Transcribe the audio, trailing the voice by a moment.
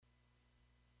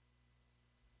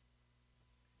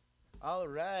All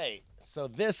right. So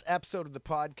this episode of the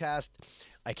podcast,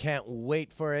 I can't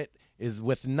wait for it, is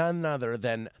with none other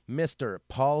than Mr.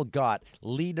 Paul Gott,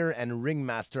 leader and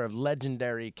ringmaster of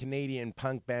legendary Canadian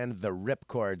punk band The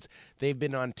Ripcords. They've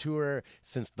been on tour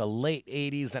since the late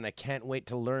 80s, and I can't wait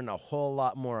to learn a whole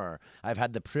lot more. I've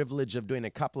had the privilege of doing a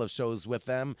couple of shows with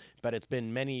them, but it's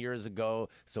been many years ago,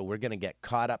 so we're going to get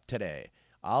caught up today.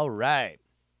 All right.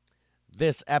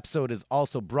 This episode is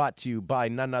also brought to you by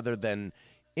none other than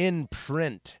In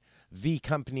Print, the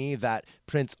company that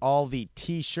prints all the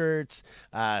t-shirts,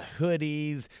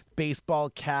 hoodies, baseball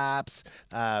caps,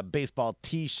 baseball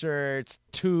t-shirts,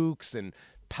 toques, and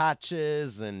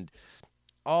patches, and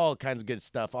all kinds of good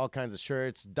stuff, all kinds of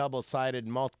shirts, double-sided,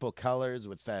 multiple colors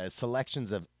with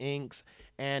selections of inks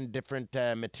and different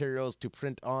materials to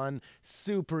print on.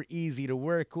 Super easy to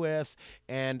work with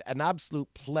and an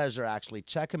absolute pleasure, actually.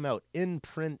 Check them out,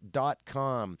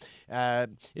 inprint.com.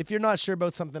 If you're not sure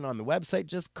about something on the website,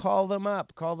 just call them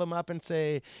up. Call them up and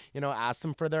say, ask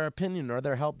them for their opinion or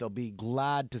their help. They'll be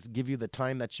glad to give you the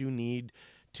time that you need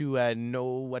to know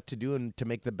what to do and to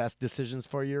make the best decisions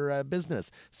for your business.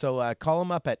 So call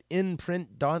them up at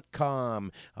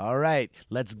inprint.com. All right,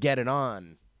 let's get it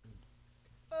on.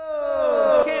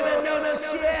 Oh, came in, no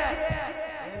shit.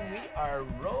 And we are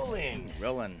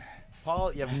rolling.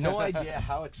 Paul, you have no idea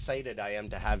how excited I am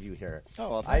to have you here. Oh,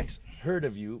 well, thanks. I've heard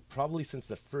of you probably since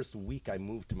the first week I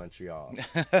moved to Montreal.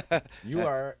 You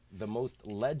are the most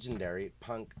legendary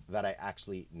punk that I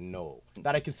actually know.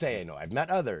 That I can say I know. I've met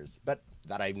others, but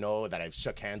that I know, that I've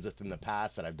shook hands with in the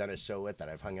past, that I've done a show with, that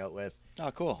I've hung out with.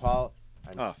 Oh, cool. Paul,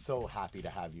 I'm so happy to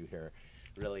have you here.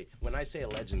 Really, when I say a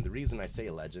legend, the reason I say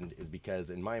a legend is because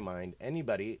in my mind,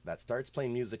 anybody that starts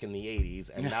playing music in the 80s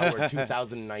and now we're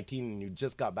 2019 and you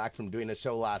just got back from doing a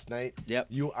show last night, Yep.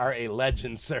 You are a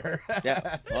legend, sir.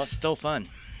 Yeah, well, it's still fun.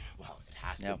 Well, it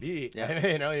has to be.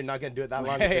 Yep. You're not going to do it that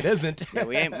long if it isn't. Yeah,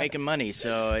 we ain't making money,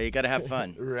 so you got to have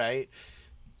fun. Right.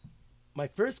 My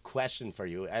first question for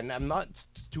you, and I'm not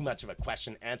too much of a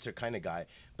question-answer kind of guy,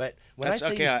 but when That's I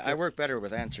say okay. I work better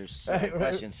with answers to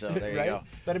questions, so there you go.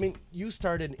 But I mean, you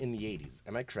started in the 80s.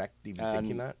 Am I correct even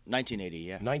thinking that? 1980,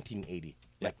 yeah. 1980,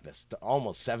 Yeah. like this,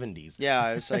 almost 70s.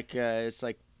 Yeah, it's like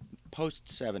post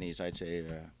 70s, I'd say.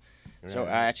 So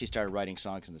I actually started writing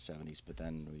songs in the 70s, but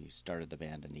then we started the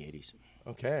band in the 80s.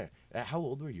 Okay. How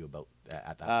old were you about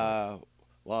at that point?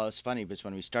 Well, it's funny because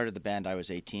when we started the band, I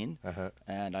was 18,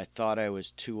 and I thought I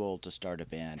was too old to start a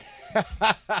band.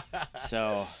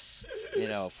 So,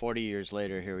 40 years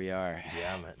later, here we are.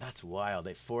 Yeah, man, that's wild.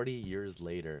 40 years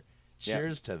later.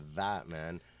 Cheers to that,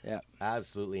 man. Yeah.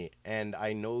 Absolutely. And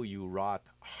I know you rock,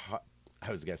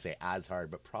 I was going to say as hard,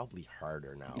 but probably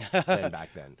harder now than back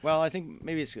then. Well, I think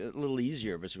maybe it's a little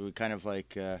easier because we kind of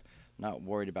like not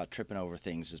worried about tripping over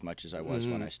things as much as I was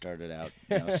when I started out.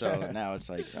 So now it's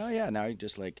like, now you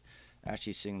just like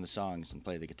actually sing the songs and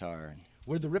play the guitar.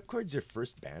 Were the Ripcords your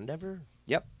first band ever?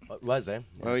 Yep. Was they? Yeah.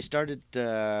 Well, we started.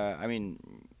 But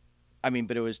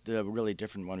it was really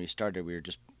different when we started. We were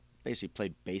just basically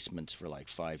played basements for like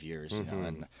 5 years,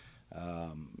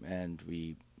 and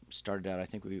we started out. I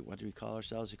think what did we call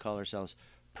ourselves? We called ourselves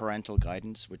Parental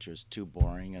Guidance, which was too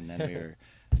boring, and then we were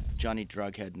Johnny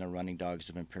Drughead and the Running Dogs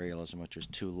of Imperialism, which was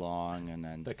too long, and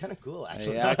then They're kind of cool,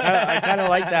 actually. yeah, I kind of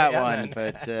like that Yeah, one,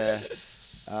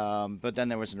 man. but then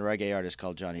there was a reggae artist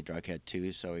called Johnny Drughead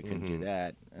too, so we couldn't do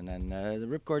that, and then the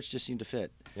Ripcords just seemed to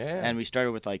fit. Yeah. And we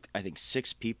started with like I think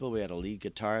 6 people. We had a lead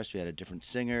guitarist, we had a different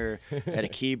singer, had a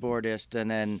keyboardist,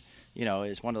 and then.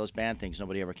 It's one of those band things.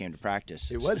 Nobody ever came to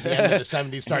practice. It was the end of the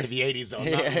 70s, start of the 80s, though.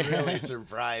 I'm not really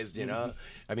surprised,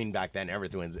 I mean, back then,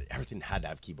 everything had to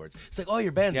have keyboards. It's like, oh,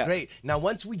 your band's great. Now,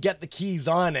 once we get the keys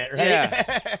on it, right?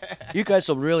 Yeah. You guys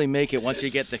will really make it once you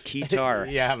get the guitar.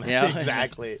 Yeah, man,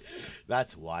 exactly.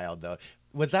 That's wild, though.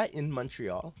 Was that in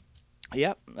Montreal?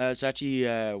 Yep. It's actually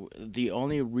the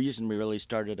only reason we really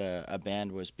started a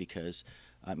band was because,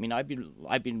 I've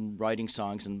been writing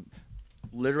songs and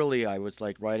literally I was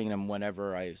like writing them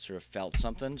whenever I sort of felt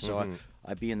something. So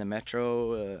I'd be in the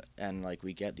metro and like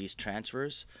we get these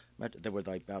transfers that were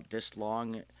like about this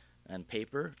long and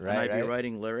paper. Right, and I'd be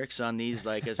writing lyrics on these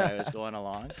like as I was going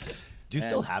along. Do you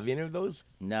still have any of those?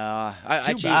 No.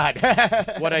 Too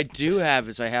bad. What I do have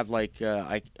is I have like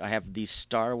I have these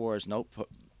Star Wars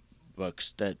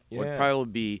notebooks that would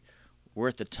probably be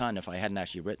worth a ton if I hadn't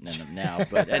actually written in them now.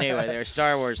 But anyway, they're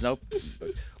Star Wars notebooks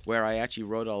where I actually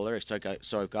wrote all the lyrics.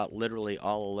 So I've got literally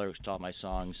all the lyrics to all my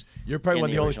songs. You're probably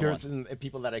one of the only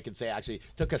people that I could say actually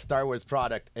took a Star Wars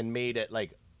product and made it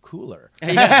like cooler.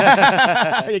 You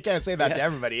can't say that to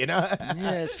everybody,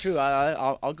 Yeah, it's true.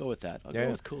 I'll go with that. I'll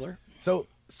go with cooler. So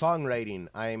songwriting.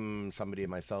 I'm somebody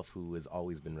myself who has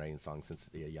always been writing songs since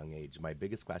a young age. My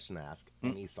biggest question I ask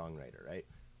any songwriter, right?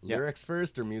 Yeah. Lyrics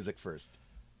first or music first?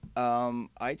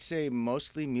 I'd say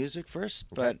mostly music first,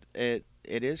 but it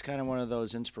is kind of one of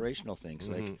those inspirational things.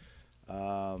 Like,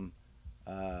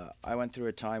 I went through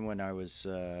a time when I was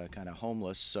kind of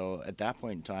homeless, so at that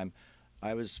point in time,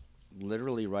 I was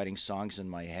literally writing songs in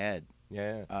my head.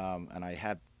 Yeah. And I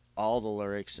had all the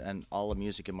lyrics and all the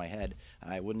music in my head,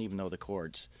 and I wouldn't even know the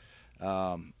chords.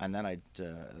 And then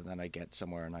I'd get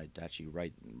somewhere and I'd actually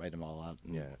write them all out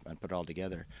and put it all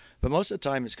together. But most of the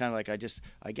time, it's kind of like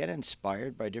I get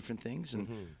inspired by different things,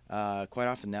 and quite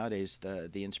often nowadays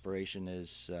the inspiration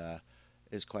is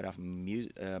quite often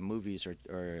movies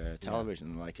or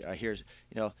television. Like here's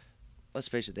let's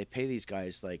face it, they pay these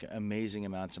guys like amazing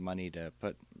amounts of money to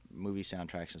put movie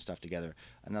soundtracks and stuff together,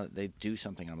 and they do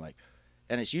something. I'm like,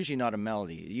 and it's usually not a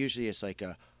melody. Usually it's like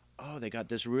they got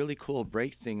this really cool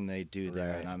break thing they do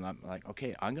there, and I'm like,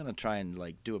 okay, I'm gonna try and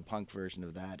like do a punk version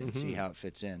of that and see how it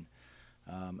fits in.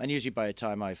 And usually by the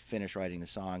time I finish writing the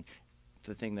song,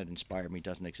 the thing that inspired me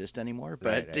doesn't exist anymore.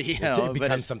 But it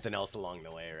becomes something else along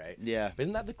the way, right? Yeah. But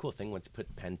isn't that the cool thing? Once you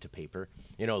put pen to paper,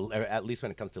 at least when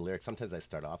it comes to lyrics, sometimes I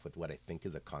start off with what I think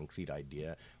is a concrete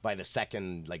idea. By the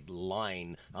second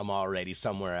line, I'm already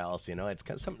somewhere else. It's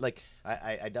kind of something like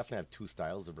I definitely have two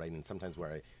styles of writing. Sometimes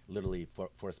where I literally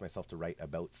force myself to write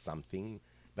about something.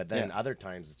 But then other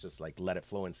times it's just like let it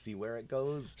flow and see where it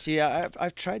goes. See,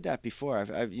 I've tried that before.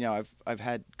 I've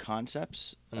had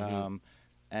concepts.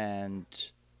 And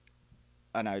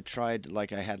I tried,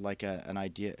 like, I had like an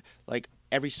idea. Like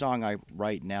every song I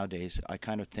write nowadays, I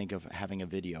kind of think of having a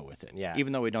video with it. Yeah.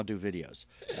 Even though we don't do videos.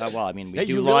 Well, I mean, we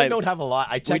do you live. really don't have a lot.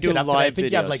 I checked it up. I think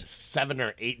videos. you have like 7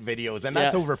 or 8 videos, and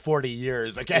that's over 40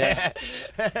 years. Okay.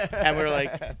 Yeah. And we're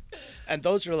like, and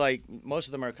those are like, most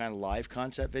of them are kind of live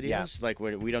concept videos. Yeah. Like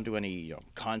we don't do any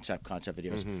concept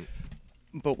videos.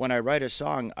 But when I write a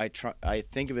song, I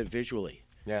think of it visually.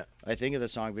 Yeah, I think of the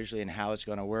song visually and how it's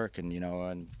going to work, and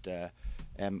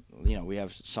we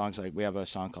have songs like we have a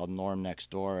song called Norm Next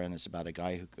Door, and it's about a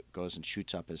guy who goes and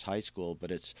shoots up his high school.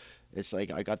 But it's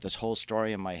like I got this whole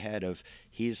story in my head of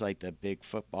he's like the big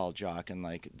football jock, and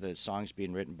like the song's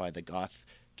being written by the goth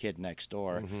kid next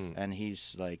door, and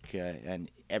he's like,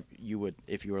 if you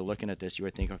were looking at this, you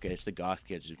would think, okay, it's the goth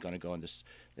kid who's going to go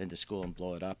into school and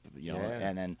blow it up,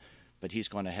 and then. But he's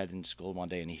going to head into school one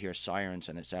day and he hears sirens,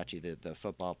 and it's actually the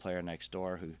football player next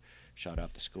door who shot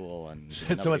up the school. And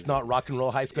so it's not rock and roll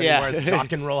high school anymore; it's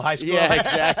jock and roll high school. Yeah,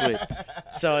 exactly.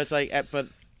 So it's like, but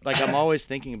like I'm always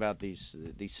thinking about these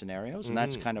scenarios, and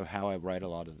that's kind of how I write a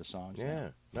lot of the songs. Yeah,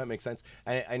 that makes sense.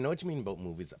 I know what you mean about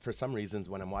movies. For some reasons,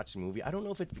 when I'm watching a movie, I don't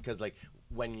know if it's because like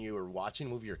when you're watching a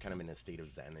movie, you're kind of in a state of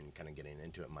zen and kind of getting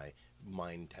into it. My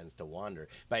mind tends to wander,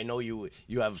 but I know you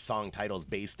have song titles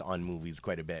based on movies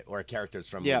quite a bit, or characters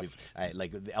from movies,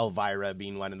 like Elvira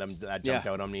being one of them that jumped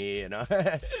out on me.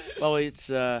 Well, it's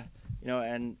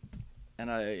and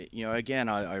I again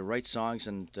I write songs,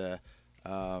 and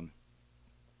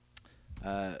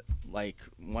like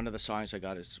one of the songs I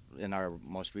got is in our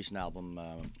most recent album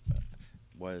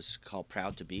was called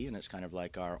Proud to Be, and it's kind of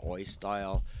like our Oi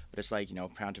style, but it's like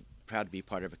proud to be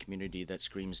part of a community that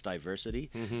screams diversity.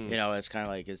 It's kind of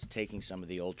like it's taking some of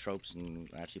the old tropes and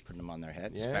actually putting them on their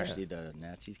head, especially the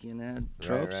Nazi skinhead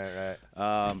tropes. Right.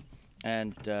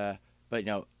 But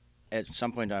at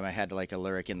some point in time I had like a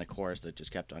lyric in the chorus that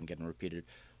just kept on getting repeated.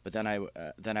 But then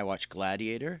I watched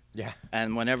Gladiator. Yeah.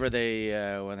 And whenever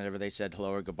they said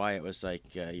hello or goodbye, it was like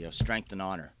strength and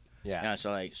honor. Yeah. So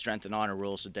like strength and honor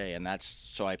rules the day, and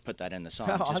so I put that in the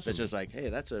song. Awesome. It's just like, hey,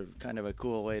 that's a kind of a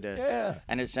cool way to. Yeah.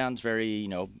 And it sounds very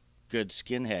good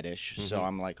skinheadish. So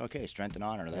I'm like, okay, strength and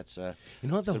honor. That's the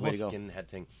whole skinhead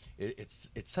thing.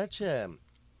 It's such an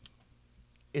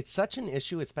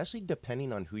issue, especially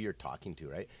depending on who you're talking to,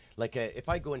 right? Like if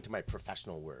I go into my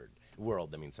professional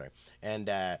world, and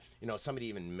somebody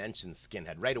even mentions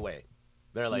skinhead right away,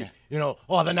 they're like,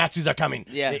 oh, the Nazis are coming.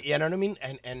 Yeah. You know what I mean?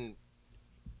 And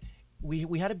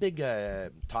we had a big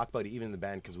talk about it, even in the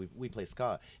band, because we play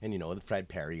ska, and the Fred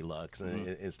Perry looks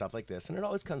and stuff like this, and it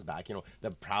always comes back.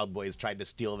 The Proud Boys tried to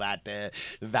steal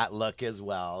that look as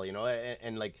well,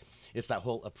 and like it's that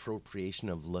whole appropriation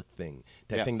of look thing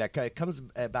thing that comes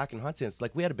back and haunts you. It's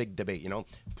like we had a big debate.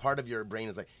 Part of your brain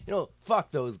is like, fuck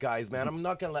those guys, man. I'm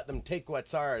not gonna let them take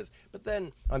what's ours. But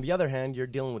then on the other hand, you're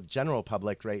dealing with general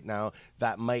public right now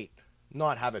that might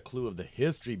not have a clue of the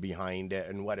history behind it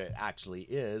and what it actually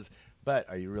is. But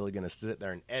are you really going to sit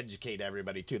there and educate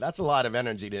everybody too? That's a lot of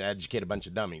energy to educate a bunch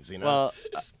of dummies, Well,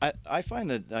 I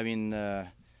find that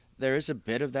there is a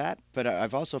bit of that, but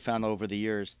I've also found over the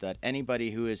years that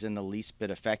anybody who is in the least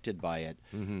bit affected by it,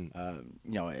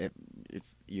 if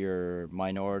you're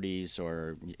minorities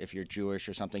or if you're Jewish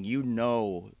or something,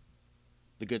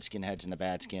 the good skinheads and the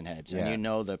bad skinheads, and you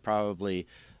know that probably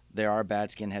there are bad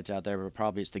skinheads out there, but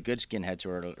probably it's the good skinheads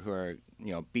who are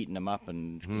beating them up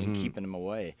and keeping them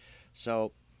away.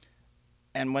 So,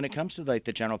 and when it comes to like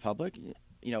the general public,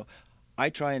 I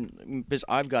try and, because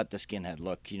I've got the skinhead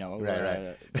look,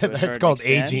 Right. That's called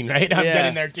extent. Aging, right? I'm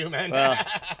getting there too, man. Well,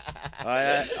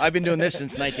 I've been doing this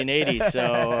since 1980,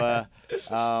 so,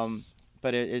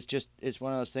 but it's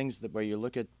one of those things where you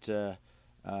look at the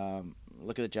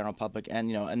general public, and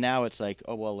now it's like,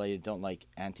 oh well, they don't like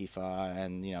Antifa,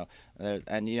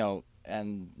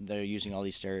 and they're using all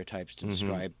these stereotypes to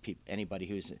describe anybody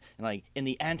who's like in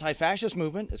the anti-fascist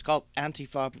movement. It's called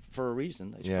Antifa for a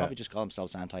reason. They should probably just call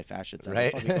themselves anti-fascists.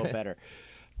 That would probably go better.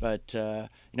 But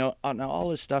all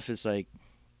this stuff is like,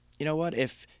 you know what?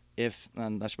 If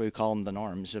and that's why we call them the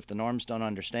norms. If the norms don't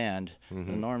understand, the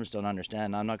norms don't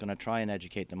understand. I'm not going to try and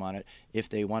educate them on it. If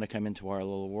they want to come into our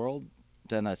little world,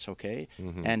 then that's okay.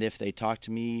 And if they talk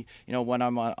to me, when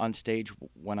I'm on stage,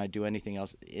 when I do anything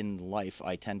else in life,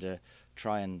 I tend to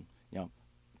try and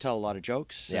tell a lot of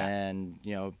jokes and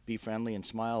be friendly and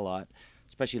smile a lot.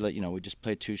 Especially like we just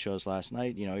played 2 shows last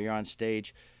night. You're on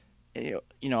stage,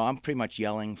 I'm pretty much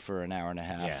yelling for an hour and a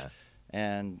half,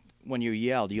 and when you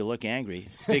yell, you look angry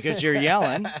because you're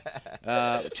yelling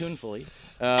tunefully.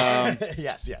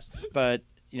 Yes. But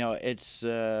it's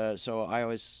so I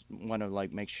always want to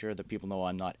like make sure that people know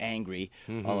I'm not angry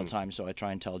all the time. So I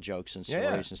try and tell jokes and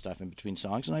stories and stuff in between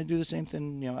songs, and I do the same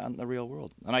thing, out in the real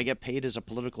world. And I get paid as a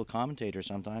political commentator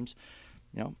sometimes.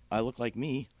 I look like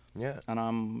me. Yeah. And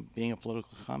I'm being a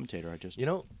political commentator.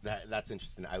 That's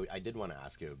interesting. I did want to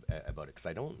ask you about it because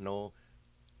I don't know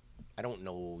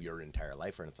your entire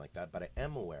life or anything like that, but I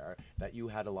am aware that you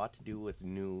had a lot to do with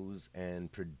news and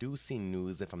producing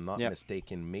news, if I'm not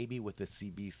mistaken, maybe with the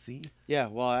CBC. Yeah,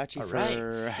 well, actually,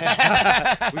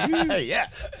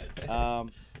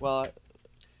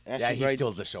 he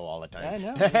steals the show all the time. I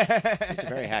know. He's a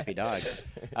very happy dog.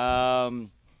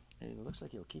 It looks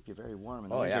like he'll keep you very warm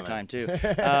in the winter time too.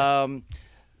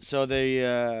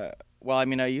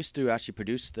 I used to actually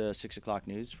produce the 6 o'clock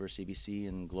news for CBC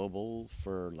and Global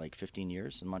for like 15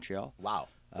 years in Montreal. Wow.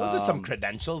 Those are some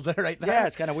credentials there right there. Yeah,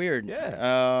 it's kind of weird.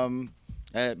 Yeah.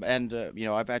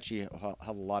 I've actually had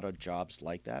a lot of jobs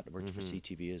like that. I worked for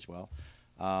CTV as well.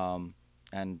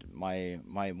 And my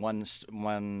one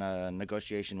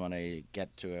negotiation when I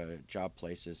get to a job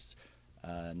place is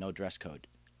no dress code.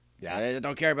 Yeah, I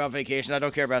don't care about vacation. I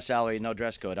don't care about salary. No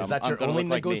dress code. Is that your only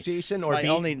negotiation, or my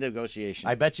only negotiation?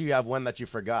 I bet you have one that you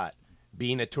forgot.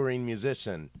 Being a touring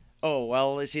musician. Oh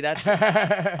well, see that's.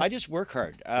 I just work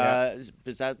hard.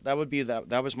 Because that would be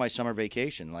that was my summer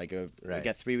vacation. Like I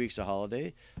get 3 weeks of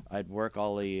holiday. I'd work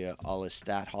all the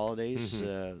stat holidays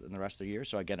in the rest of the year,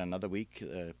 so I get another week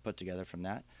put together from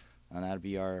that. And that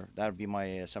would be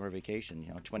my summer vacation.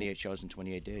 28 shows in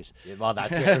 28 days. Yeah, well,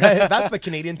 that's it. Right? That's the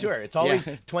Canadian tour. It's always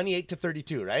 28 to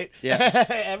 32, right? Yeah,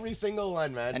 every single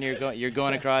one, man. And you're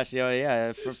going across.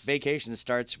 For vacation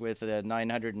starts with a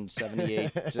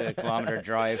 978 kilometer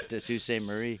drive to Sault Ste.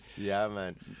 Marie. Yeah,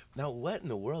 man. Now, what in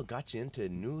the world got you into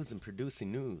news and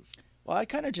producing news? Well, I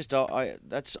kind of just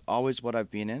that's always what I've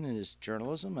been in is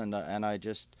journalism, and I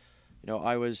just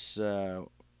I was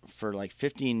for like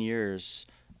 15 years.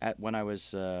 When I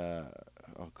was, oh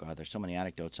God, there's so many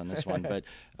anecdotes on this one, but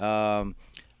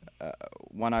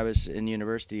when I was in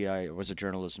university, I was a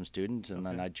journalism student, and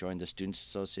then I joined the Students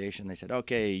Association. They said,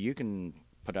 okay, you can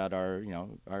put out our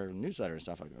newsletter and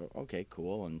stuff. I go, okay,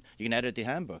 cool, and you can edit the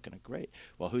handbook. And I go, great.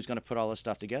 Well, who's going to put all this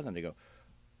stuff together? And they go,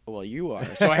 oh, well, you are.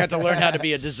 So I had to learn how to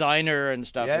be a designer and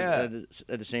stuff at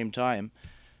the same time.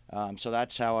 So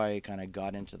that's how I kind of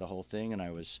got into the whole thing, and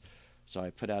So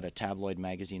I put out a tabloid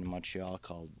magazine in Montreal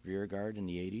called Rearguard in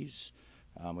the 80s,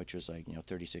 which was like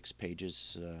 36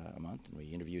 pages a month. And we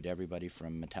interviewed everybody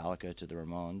from Metallica to the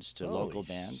Ramones to local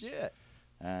bands. Shit.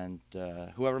 And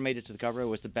whoever made it to the cover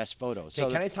was the best photo. So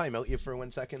can I time out you for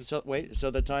 1 second? So wait. So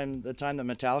the time that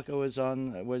Metallica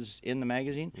was in the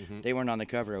magazine, they weren't on the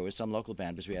cover. It was some local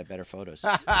band because we had better photos.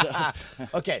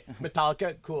 Okay,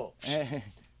 Metallica, cool.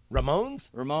 Ramones.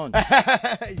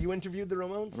 You interviewed the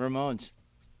Ramones.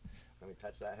 Let me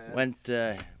touch that hand.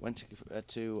 Went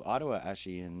to Ottawa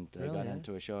actually, and got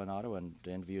into a show in Ottawa and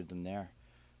interviewed them there.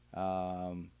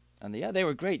 And they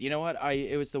were great. You know what?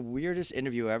 It was the weirdest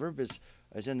interview ever because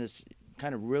I was in this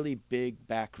kind of really big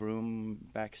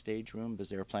backstage room because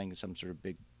they were playing some sort of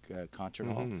big concert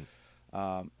hall.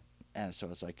 And so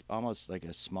it's like almost like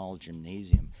a small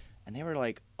gymnasium. and they were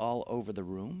like all over the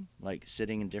room, like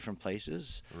sitting in different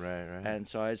places. Right. And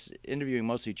so I was interviewing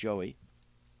mostly Joey,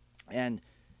 and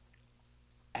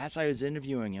as I was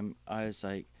interviewing him, I was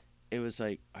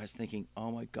thinking,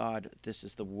 oh my God, this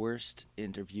is the worst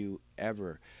interview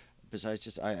ever.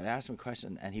 Because I asked him a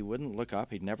question, and he wouldn't look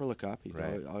up. He'd never look up. He'd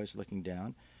always looking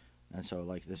down. And so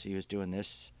like this, he was doing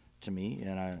this to me,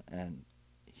 and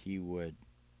he would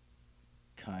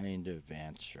kind of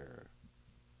answer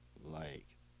like,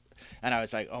 and I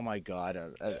was like, oh my God.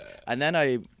 And then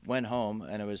I went home,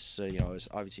 and it was it was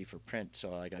obviously for print.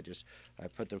 So like I just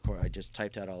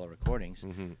typed out all the recordings,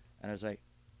 and I was like,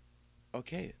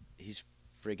 okay, he's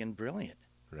friggin' brilliant.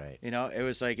 Right. It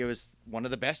was one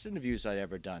of the best interviews I'd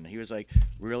ever done. He was like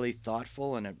really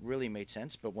thoughtful, and it really made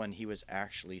sense. But when he was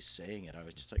actually saying it, I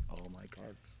was just like, oh my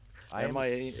God.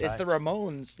 It's the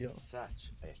Ramones.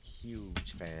 Such a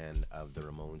huge fan of the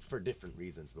Ramones for different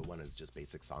reasons, but one is just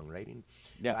basic songwriting.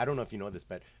 Yeah. I don't know if you know this,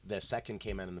 but the second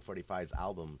came out in the 45's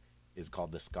album is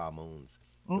called the Ska Moans.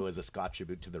 It was a ska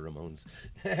tribute to the Ramones.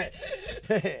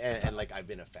 and like I've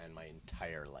been a fan my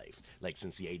entire life, like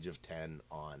since the age of 10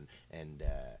 on, and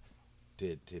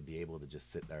to be able to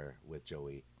just sit there with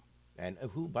Joey. And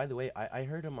who, by the way, I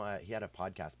heard him. He had a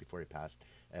podcast before he passed.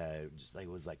 Just like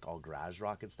it was like all garage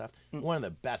rock and stuff. One of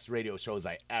the best radio shows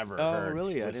I ever heard. Oh,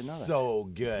 really? I didn't know that. So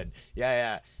good.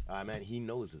 Yeah. Man, he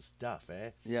knows his stuff,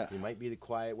 eh? Yeah. He might be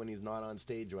quiet when he's not on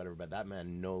stage or whatever, but that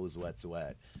man knows what's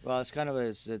what. Well, it's kind of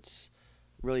it's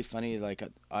really funny. Like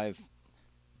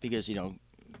because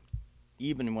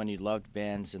even when you loved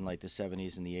bands in like the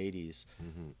 70s and the 80s,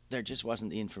 there just wasn't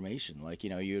the information. Like,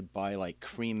 you'd buy like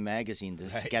Cream magazine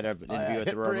to get an interview with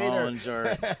the Ramones,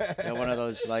 or one of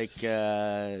those like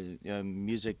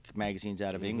music magazines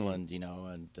out of England,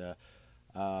 and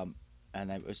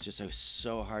it was just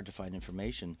so hard to find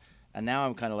information. And now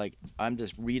I'm kind of like, I'm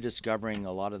just rediscovering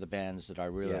a lot of the bands that I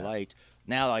really liked.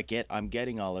 Now I'm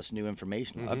getting all this new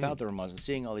information about the Ramones and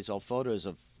seeing all these old photos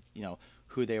of,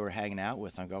 who they were hanging out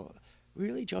with. I go,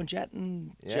 really, Joan Jett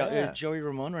and Joey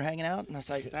Ramone were hanging out? And I was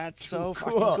like, that's so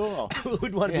fucking cool. Who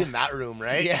would want to be in that room,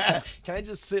 right? Yeah. Can I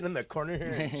just sit in the corner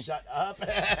here and shut up?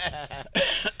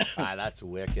 That's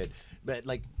wicked. But,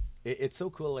 like, it's so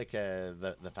cool, like,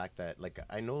 the fact that, like,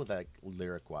 I know that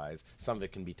lyric-wise, some of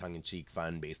it can be tongue-in-cheek,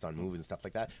 fun, based on movies and stuff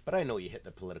like that. But I know you hit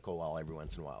the political wall every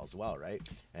once in a while as well, right?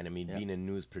 And, I mean, being a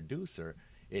news producer...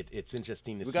 It's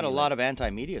interesting to see. We got a lot of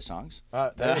anti-media songs.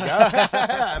 There we go.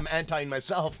 I'm anti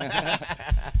myself.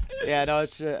 Yeah, no,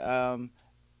 it's.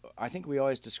 I think we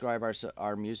always describe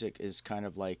our music as kind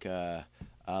of like a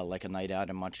night out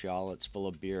in Montreal. It's full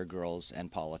of beer, girls,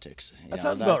 and politics. That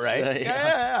sounds about right.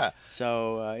 Yeah.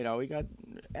 So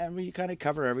we kind of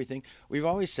cover everything. We've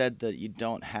always said that you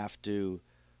don't have to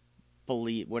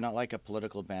believe. We're not like a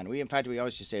political band. We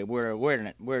always just say we're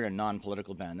a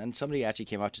non-political band. And somebody actually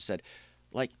came up and said,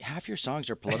 like, half your songs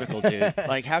are political, dude.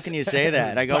 Like, how can you say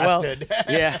that? I go, Busted. well,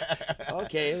 yeah,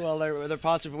 okay, well, they're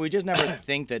positive. We just never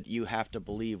think that you have to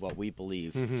believe what we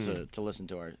believe to listen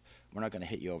to our. We're not going to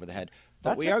hit you over the head.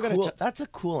 But we are going to. That's a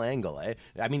cool angle, eh?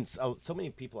 I mean, so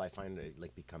many people I find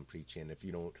like become preachy, and if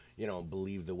you don't,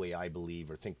 believe the way I believe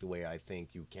or think the way I think,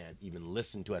 you can't even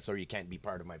listen to us, or you can't be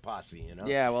part of my posse,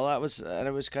 Yeah, well, it was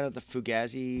kind of the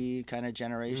Fugazi kind of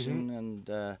generation, and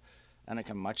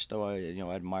I much though I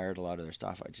admired a lot of their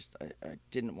stuff, I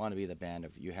didn't want to be the band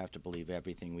of you have to believe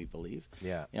everything we believe.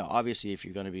 Yeah. Obviously if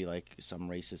you're going to be like some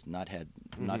racist nuthead,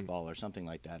 nutball or something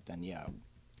like that, then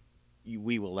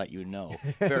we will let you know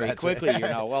very quickly you're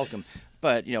not welcome.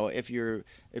 But if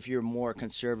you're more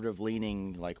conservative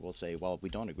leaning, like we'll say, well, we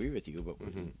don't agree with you, but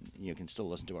you can still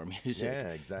listen to our music.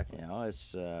 Yeah, exactly.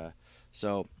 It's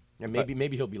so. And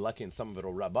maybe he'll be lucky, and some of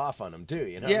it'll rub off on him too.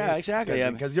 Yeah, exactly.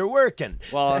 Because you're working.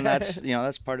 Well, and that's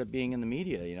that's part of being in the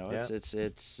media. Yeah. It's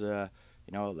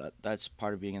that's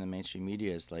part of being in the mainstream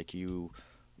media is like you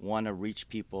want to reach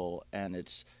people, and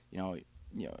it's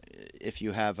if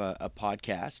you have a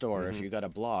podcast or if you got a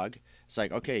blog, it's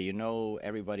like okay,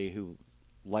 everybody who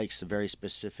likes a very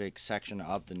specific section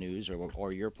of the news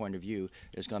or your point of view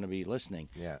is going to be listening.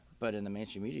 Yeah. But in the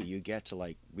mainstream media, you get to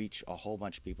like reach a whole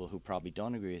bunch of people who probably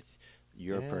don't agree with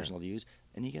your personal views,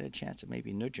 and you get a chance to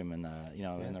maybe nudge them in the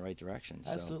in the right direction.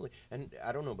 Absolutely. So. And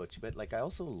I don't know about you, but like I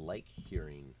also like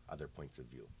hearing other points of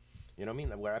view. You know what I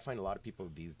mean? Where I find a lot of people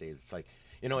these days, it's like,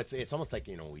 it's almost like,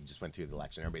 we just went through the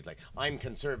election. Everybody's like, I'm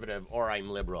conservative or I'm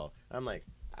liberal. I'm like,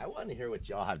 I want to hear what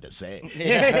y'all have to say.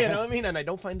 Yeah. You know what I mean? And I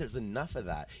don't find there's enough of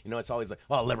that. It's always like,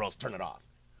 well, liberals, turn it off.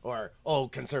 Or,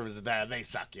 conservatives, they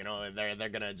suck. They're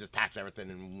going to just tax everything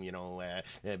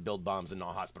and, build bombs in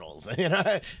all hospitals.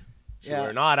 Sure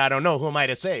or not, I don't know. Who am I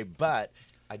to say? But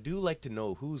I do like to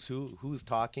know who's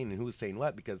talking and who's saying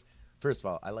what, because first of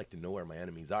all, I like to know where my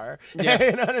enemies are. Yeah.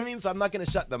 You know what I mean? So I'm not going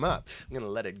to shut them up. I'm going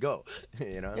to let it go.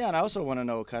 You know? Yeah, and I also want to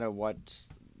know kind of what's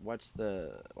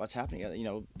happening. You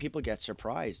know, people get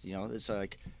surprised. You know, it's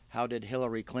like, how did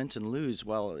Hillary Clinton lose?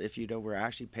 Well, if you were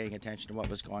actually paying attention to what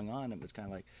was going on, it was kind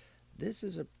of like, this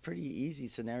is a pretty easy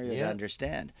scenario to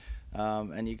understand.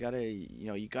 And you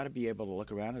gotta be able to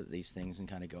look around at these things and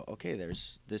kind of go, okay,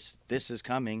 there's this is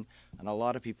coming, and a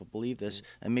lot of people believe this,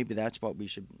 and maybe that's what we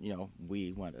should,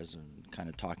 we want, as I'm kind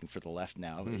of talking for the left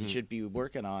now, you should be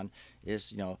working on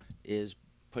is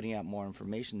putting out more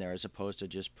information there, as opposed to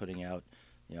just putting out,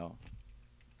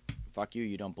 fuck you,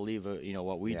 you don't believe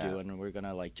what we do, and we're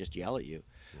gonna just yell at you.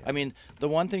 Yeah. I mean, the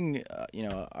one thing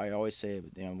I always say,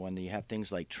 when you have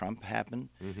things like Trump happen,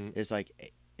 is like,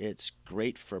 it's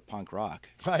great for punk rock.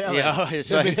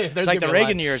 It's like the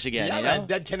Reagan years again. Yeah,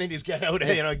 Dead Kennedys, get out.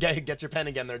 Get your pen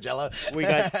again, there, Jello. we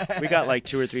got like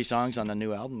 2 or 3 songs on the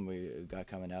new album we got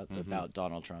coming out about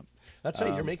Donald Trump. That's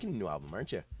right. You're making a new album,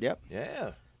 aren't you? Yep.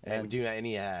 Yeah. And do you have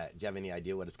any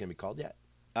idea what it's gonna be called yet?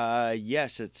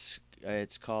 Yes, it's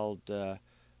called.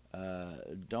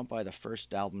 Don't buy the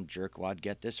first album, jerkwad.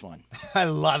 Get this one. I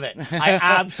love it. I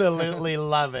absolutely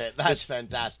love it. That's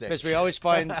fantastic. Because we always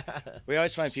find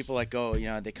people like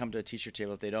they come to a t-shirt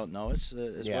table if they don't know us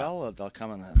as well. They'll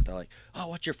come and they're like, "Oh,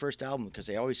 what's your first album?" Because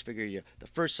they always figure the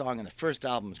first song and the first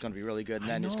album is going to be really good, and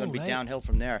then it's going to be downhill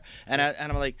from there. And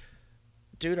I'm like,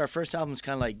 dude, our first album is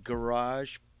kind of like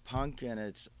garage punk, and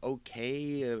it's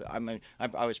okay.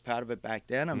 I was proud of it back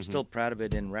then. I'm still proud of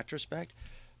it in retrospect.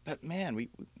 But man,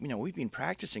 we've been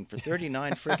practicing for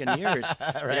 39 freaking years.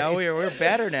 Right? We're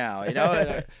better now.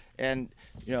 And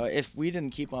if we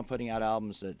didn't keep on putting out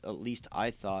albums that, at least I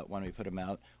thought when we put them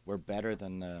out, were better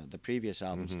than the previous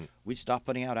albums, we'd stop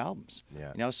putting out albums.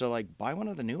 Yeah. So like, buy one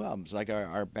of the new albums. Like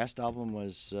our best album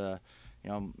was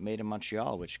Made in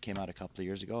Montreal, which came out a couple of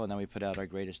years ago, and then we put out our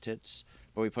greatest hits,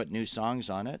 but we put new songs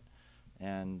on it,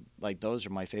 and like, those are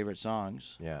my favorite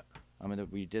songs. Yeah. I mean,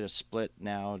 we did a split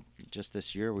now just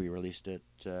this year. We released it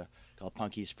called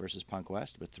Punk East versus Punk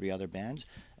West with 3 other bands,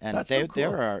 and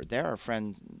they're our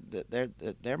friend.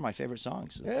 They're my favorite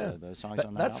songs. Yeah, the songs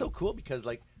on that. That's album. So cool, because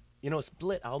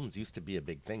split albums used to be a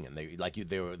big thing, and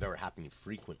they were happening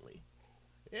frequently.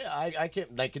 Yeah, I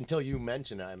can't, like, until you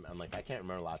mentioned it, I'm like, I can't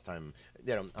remember last time.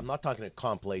 I'm not talking a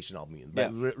compilation album,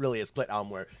 but really a split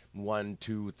album where 1,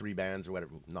 2, 3 bands or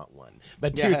whatever, not one,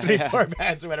 but 2, 3, 4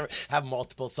 bands or whatever have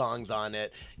multiple songs on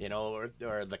it, or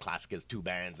the classic is 2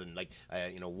 bands, and like,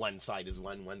 one side is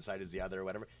one side is the other or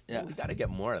whatever. Yeah, we got to get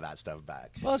more of that stuff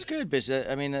back. Well, it's good, because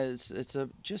I mean, it's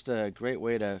just a great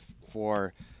way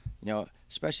for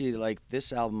especially like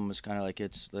this album was kind of like,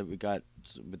 we got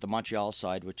with the Montreal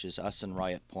side, which is us and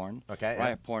Riot Porn. Okay.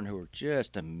 Riot Porn, who were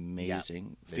just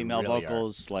amazing. Yeah, female really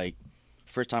vocals. Like,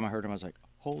 first time I heard them, I was like,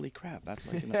 holy crap, that's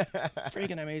like a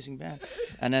freaking amazing band.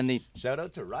 And then shout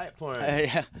out to Riot Porn.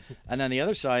 Yeah. And then the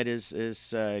other side is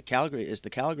Calgary, is the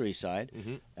Calgary side,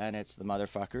 and it's the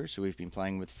Motherfuckers, who we've been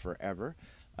playing with forever.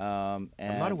 And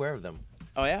I'm not aware of them.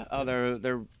 Oh yeah. Oh,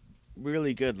 they're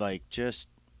really good. Like, just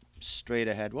straight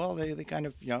ahead. Well, they kind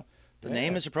of, the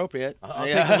name is appropriate. I'll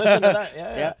take a listen to that.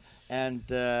 Yeah.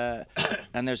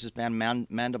 And there's this band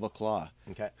Mandible Claw,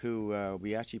 okay, who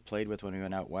we actually played with when we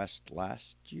went out west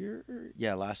last year.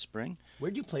 Yeah, last spring.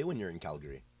 Where'd you play when you're in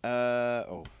Calgary?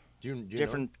 Do you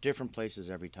different know?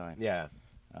 places every time. Yeah.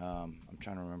 I'm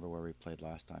trying to remember where we played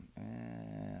last time.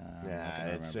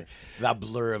 It's that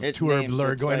blur of tour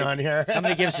blur going on here.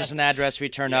 Somebody gives us an address, we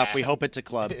turn up, we hope it's a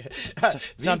club.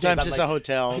 Sometimes it's a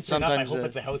hotel. Sometimes I hope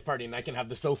it's a house party and I can have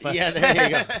the sofa. Yeah, there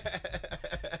you go.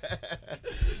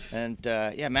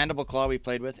 And Mandible Claw we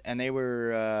played with, and they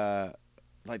were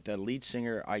like, the lead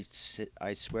singer, I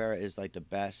swear, is like the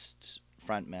best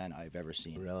front man I've ever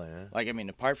seen. Really? Yeah? Like, I mean,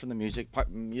 apart from the music,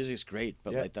 music's great,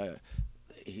 but like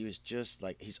he was just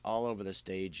like, he's all over the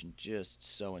stage and just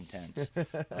so intense.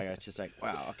 Like, it's just like,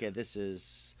 wow, okay, this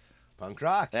is punk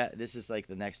rock. This is like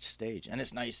the next stage, and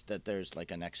it's nice that there's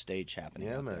like a next stage happening.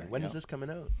 Yeah, man. There, when is this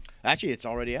coming out? Actually, it's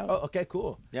already out. Oh, okay,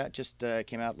 cool. Yeah, it just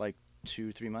came out like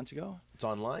 2-3 months ago. It's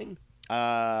online.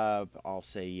 I'll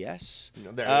say yes. There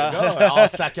you go. I'll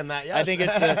second that. Yes. I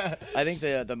think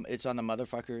it's on the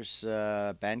Motherfuckers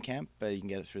Bandcamp. You can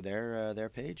get it through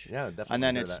their page. Yeah, definitely. And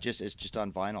then it's just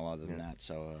on vinyl. Other than that,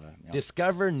 so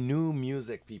discover new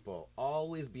music, people.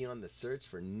 Always be on the search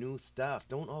for new stuff.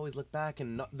 Don't always look back.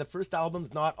 And the first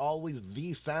album's not always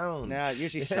the sound. Yeah, it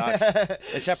usually sucks,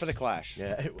 except for the Clash.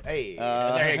 Yeah. Hey,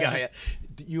 there you go. Yeah.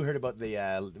 You heard about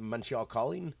the Montreal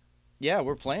Calling? Yeah,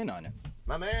 we're playing on it.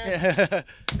 My man.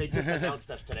 They just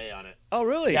announced us today on it. Oh,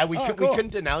 really? Yeah, we we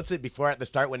couldn't announce it before at the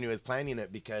start when he was planning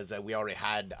it because we already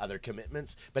had other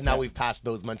commitments. But now we've passed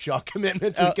those Montreal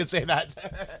commitments. We can say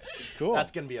that. Cool.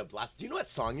 That's going to be a blast. Do you know what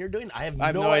song you're doing? I have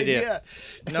no idea.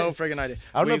 No friggin' idea.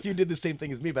 I don't know if you did the same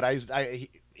thing as me, but I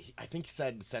think he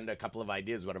said send a couple of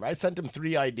ideas, whatever. I sent him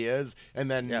 3 ideas,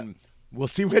 and then we'll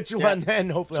see which one. Then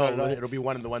hopefully it'll be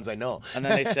one of the ones I know. And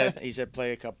then he said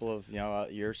play a couple of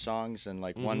your songs and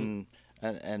like one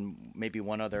and maybe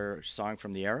one other song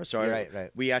from the era. So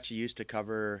right. We actually used to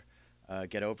cover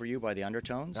 "Get Over You" by the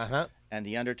Undertones. Uh-huh. And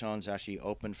the Undertones actually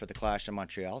opened for the Clash in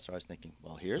Montreal, so I was thinking,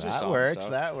 well, here's a That song.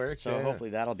 works. So hopefully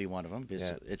that'll be one of them.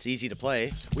 Because it's easy to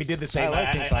play. We did the same.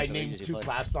 I named easy to 2 play.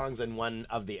 Clash songs and one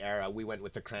of the era. We went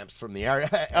with the Cramps from the era.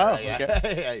 Oh, yeah.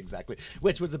 okay. Yeah, exactly.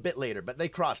 Which was a bit later, but they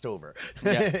crossed over.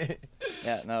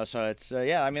 No, so it's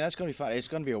I mean that's going to be fun. It's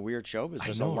going to be a weird show because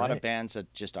there's a lot of bands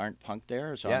that just aren't punk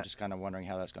there. So I'm just kind of wondering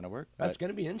how that's going to work. That's going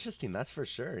to be interesting. That's for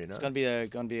sure. It's going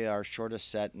to be our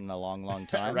shortest set in a long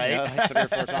time. Right. Like 3 or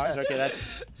 4 songs.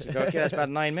 Okay, that's about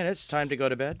 9 minutes. Time to go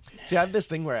to bed. See, I have this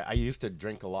thing where I used to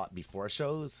drink a lot before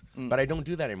shows, but I don't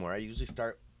do that anymore. I usually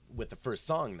start with the first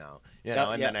song now,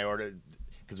 and then I order,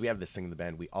 because we have this thing in the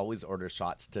band. We always order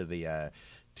shots to the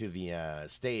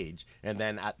stage, and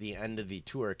then at the end of the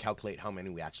tour, calculate how many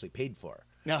we actually paid for.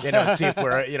 See if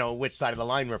we're which side of the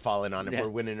line we're falling on, if we're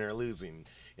winning or losing.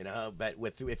 But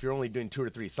if you're only doing 2 or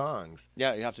 3 songs, you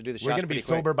have to do the shots. We're gonna be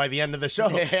sober by the end of the show.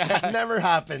 That never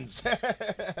happens.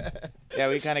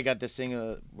 We kind of got this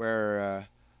thing where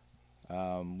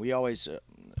we always.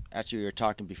 Actually, we were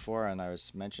talking before, and I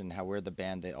was mentioning how we're the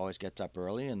band that always gets up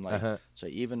early, and so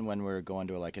even when we're going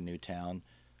to like a new town,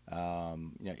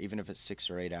 even if it's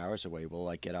 6 or 8 hours away, we'll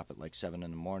like get up at like 7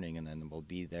 in the morning, and then we'll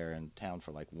be there in town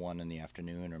for like 1 in the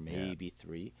afternoon or maybe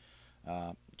 3,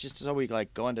 just so we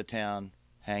like go into town,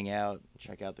 hang out,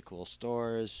 check out the cool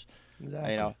stores,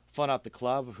 fun up the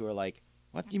club. Who are like,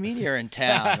 what do you mean you're in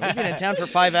town? We've been in town for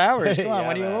 5 hours. Come on,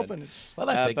 when are you open? Well,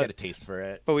 that's get a taste for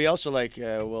it. But we also like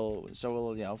we'll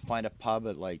find a pub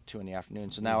at like 2 in the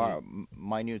afternoon. So now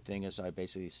my new thing is I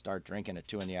basically start drinking at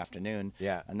 2 in the afternoon.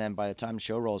 Yeah. And then by the time the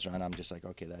show rolls around, I'm just like,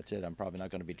 okay, that's it. I'm probably not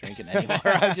going to be drinking anymore.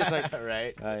 I'm just like,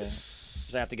 right. I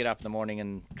have to get up in the morning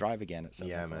and drive again at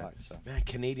 7 o'clock. Man. So. Man,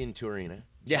 Canadian touring, eh?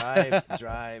 Yeah.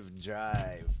 Drive.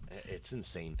 It's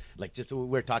insane. Like, just we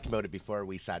were talking about it before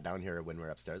we sat down here when we were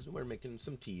upstairs. We were making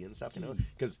some tea and stuff,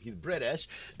 because he's British.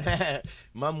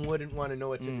 Mom wouldn't want to know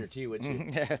what's in your tea, would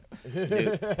she?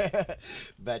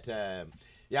 But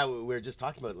we were just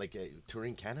talking about like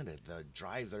touring Canada. The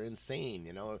drives are insane.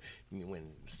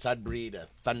 When Sudbury to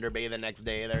Thunder Bay the next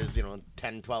day, there's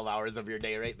 10, 12 hours of your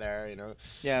day right there.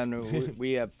 Yeah, and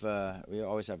we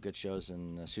always have good shows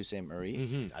in Sault Ste. Marie.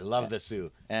 Mm-hmm. I love the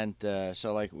Sioux. And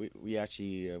so like we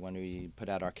actually when we put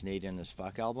out our Canadian as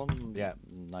Fuck album,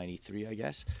 93 I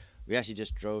guess. We actually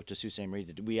just drove to Sault Ste. Marie.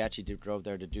 We actually drove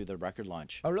there to do the record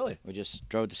launch. Oh, really? We just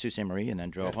drove to Sault Ste. Marie and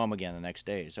then drove home again the next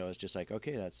day. So it's just like,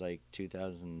 okay, that's like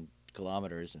 2,000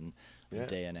 kilometers and a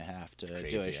day and a half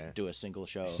to do a single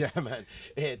show. Yeah, man.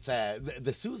 It's the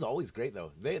Sioux's always great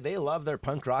though. They love their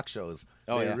punk rock shows.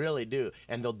 They really do,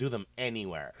 and they'll do them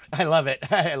anywhere. I love it.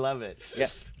 Yeah,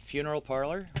 Funeral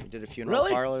Parlor. We did a funeral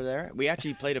parlor there. We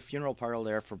actually played a funeral parlor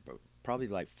there for probably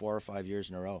like 4 or 5 years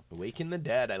in a row. Waking the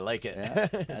Dead, I like it. Yeah.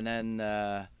 And then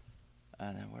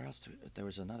where else? There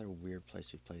was another weird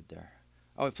place we played there.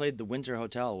 Oh, we played the Windsor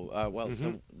Hotel.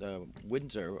 The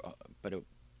Windsor, but it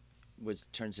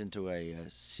turns into a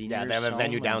senior. Yeah, they have a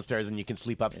venue downstairs, and you can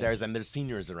sleep upstairs, and there's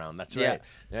seniors around. That's right.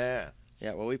 Yeah.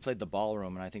 Yeah, well, we played the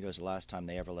ballroom, and I think it was the last time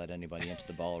they ever let anybody into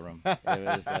the ballroom. It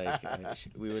was like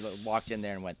we walked in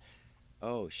there and went,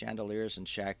 "Oh, chandeliers and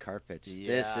shag carpets.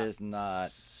 Yeah. This is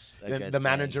not." The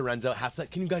manager runs out, half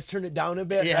like, "Can you guys turn it down a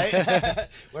bit?" Yeah.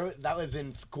 Right? That was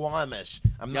in Squamish.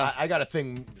 I got a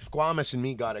thing. Squamish and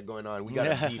me got it going on. We got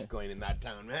a beef going in that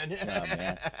town, man. Oh,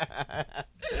 man.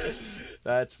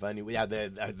 That's funny. Yeah,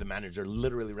 the manager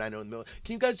literally ran out in the middle.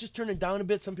 "Can you guys just turn it down a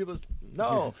bit?" Some people,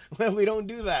 no, we don't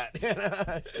do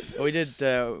that. We did.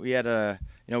 We had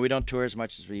we don't tour as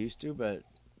much as we used to, but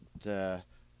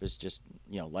it's just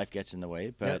life gets in the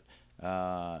way. But.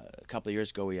 A couple of years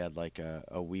ago, we had like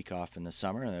a week off in the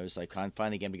summer, and it was like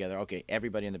finally getting together. Okay,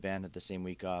 everybody in the band had the same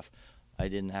week off. I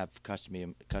didn't have custody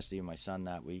of my son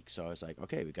that week, so I was like,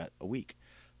 okay, we got a week.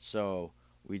 So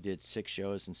we did 6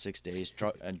 shows in 6 days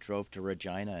and drove to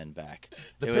Regina and back.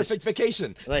 The perfect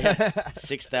vacation. Like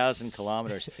 6,000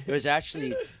 kilometers. It was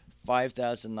actually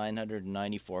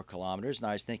 5,994 kilometers, and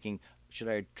I was thinking, should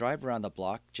I drive around the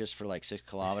block just for like 6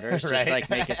 kilometers, Right. just like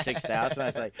make it 6,000? I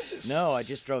was like, no, I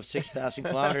just drove 6,000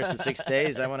 kilometers in 6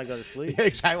 days. I want to go to sleep.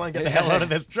 I want to get the hell out of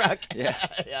this truck. Yeah.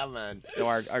 Yeah, man. So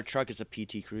our truck is a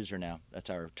PT Cruiser now. That's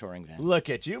our touring van. Look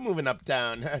at you moving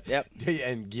uptown. Yep.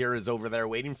 And gear is over there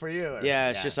waiting for you. or- Yeah,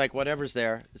 it's just like whatever's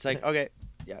there. It's like, okay,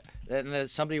 yeah. And then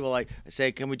somebody will like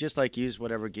say, can we just like use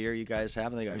whatever gear you guys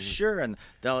have? And they go, sure. And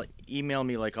they'll email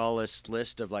me like all this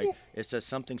list of like, it says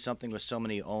something with so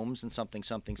many ohms and something.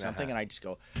 And I just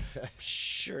go,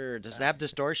 sure. Does it have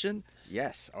distortion?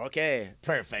 Yes. Okay.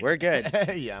 Perfect. We're good.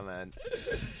 Yeah, man.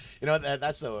 You know,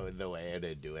 that's the way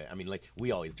to do it. I mean, like,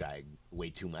 we always drag way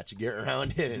too much gear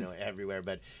around, everywhere.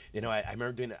 But, I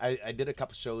remember doing, I did a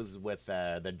couple shows with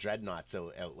the Dreadnoughts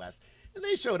out west. And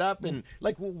they showed up, and,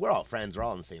 like, we're all friends. We're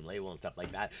all on the same label and stuff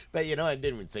like that. But, I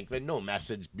didn't even think, no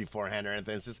message beforehand or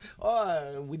anything. It's just,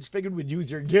 we just figured we'd use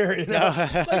your gear,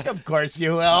 Like, of course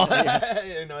you will.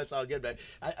 It's all good. But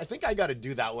I think I got to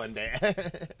do that one day.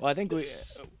 Well, I think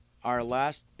our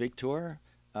last big tour,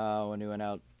 when we went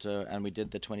out and we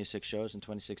did the 26 shows in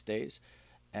 26 days,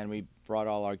 and we brought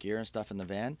all our gear and stuff in the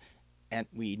van, and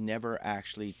we never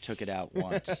actually took it out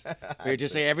once. We were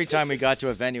just like, every time we got to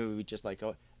a venue, we would just like,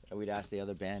 we'd ask the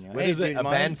other band. What is it? A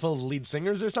band full of lead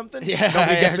singers or something? Yeah.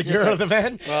 Nobody gets the just gear like- out of the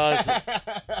van? Well,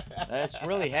 it's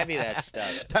really heavy, that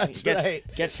stuff. That's It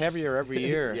right. gets heavier every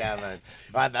year. Yeah,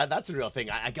 man. That's a real thing.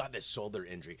 I got this shoulder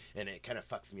injury, and it kind of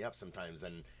fucks me up sometimes,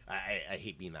 and I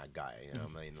hate being that guy.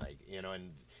 I mean, like,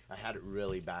 and I had it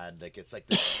really bad. Like, it's like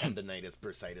this tendonitis,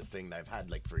 bursitis thing that I've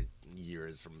had, like, for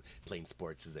years from playing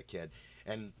sports as a kid.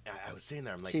 And I was sitting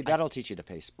there, I'm like... See, that'll teach you to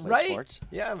play right? sports.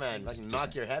 Yeah, man. Like,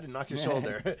 knock your head and knock your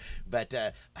shoulder. But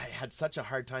I had such a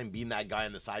hard time being that guy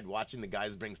on the side, watching the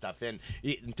guys bring stuff in,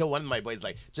 until one of my boys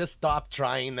like, just stop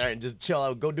trying there and just chill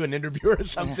out. Go do an interview or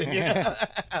something.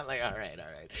 I'm like, all right.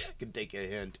 I can take a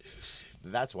hint.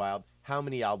 That's wild. How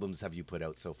many albums have you put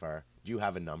out so far? Do you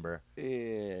have a number?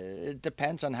 It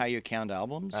depends on how you count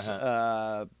albums.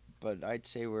 But I'd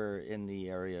say we're in the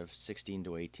area of 16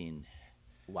 to 18.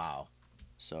 Wow.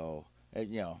 So,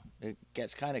 it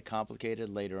gets kind of complicated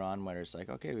later on when it's like,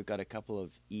 okay, we've got a couple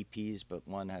of EPs, but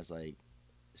one has like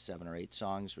 7 or 8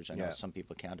 songs, which I know some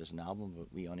people count as an album,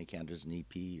 but we only count as an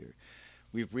EP. Or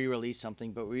we've re-released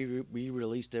something, but we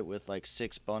released it with like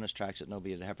 6 bonus tracks that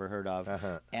nobody had ever heard of,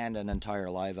 and an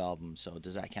entire live album. So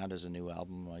does that count as a new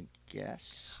album? I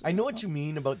guess. I know what you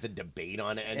mean about the debate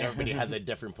on it, and everybody has a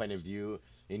different point of view.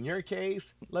 In your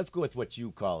case, let's go with what you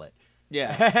call it.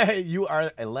 Yeah. You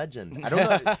are a legend. I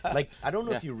don't know. I don't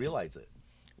know if you realize it.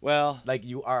 Well, Like,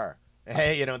 you are.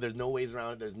 Hey, there's no ways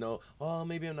around it. There's no,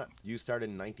 maybe I'm not. You started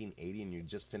in 1980 and you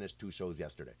just finished 2 shows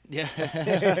yesterday.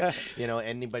 yeah.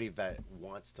 Anybody that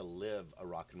wants to live a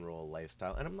rock and roll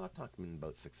lifestyle, and I'm not talking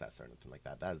about success or anything like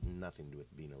that. That has nothing to do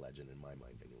with being a legend in my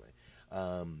mind anyway.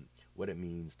 What it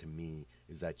means to me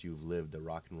is that you've lived a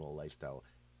rock and roll lifestyle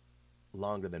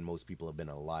longer than most people have been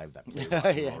alive that play rock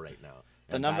and roll right now.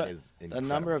 The And number, that is the number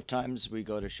incredible. of times we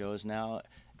go to shows now,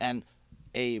 and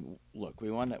look, we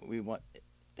want.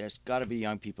 There's got to be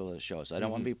young people at shows. I don't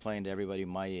want to be playing to everybody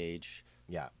my age.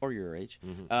 Yeah. Or your age.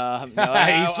 You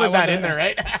I slid that wanna- in there,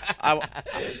 right?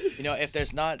 If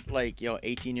there's not like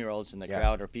 18-year-olds in the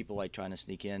crowd or people like trying to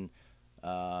sneak in,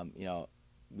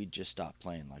 we just stop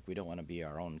playing. Like, we don't want to be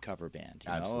our own cover band.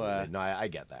 Absolutely. No, I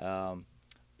get that.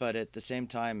 But at the same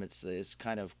time, it's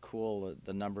kind of cool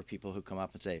the number of people who come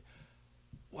up and say,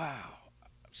 "Wow,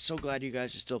 I'm so glad you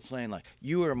guys are still playing. Like,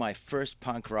 you were my first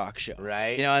punk rock show."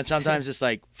 Right. And sometimes it's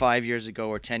like 5 years ago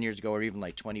or 10 years ago or even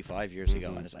like 25 years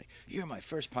ago. And it's like, "You're my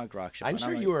first punk rock show." I'm And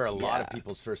sure like, you were a lot "Yeah." of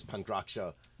people's first punk rock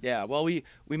show. Yeah, well, we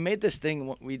made this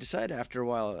thing. We decided after a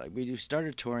while, we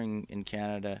started touring in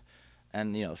Canada,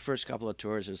 and the first couple of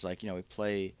tours was like, we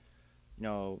play,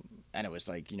 and it was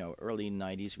like early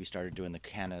 '90s. We started doing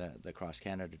the cross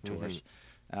Canada tours,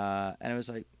 and it was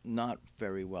like not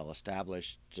very well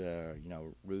established,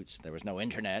 routes. There was no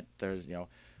internet. There's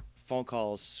phone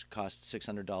calls cost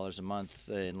 $600 a month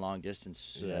in long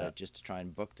distance just to try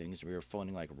and book things. We were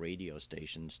phoning like radio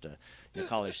stations to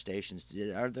college stations.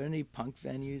 Are there any punk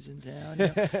venues in town?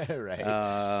 Right.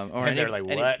 Or And they're like,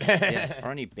 what?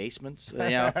 or any basements?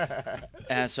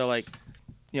 And so like,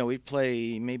 we'd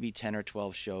play maybe 10 or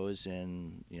 12 shows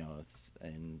in a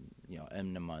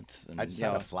month. And, I just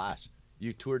had a flash.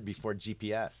 You toured before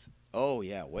GPS. Oh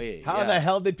yeah, way. How yeah. the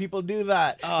hell did people do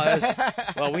that?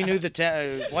 Well, we knew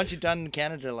once you've done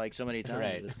Canada like so many times.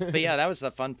 Right. But yeah, that was the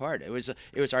fun part. It was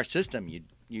our system.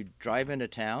 You'd drive into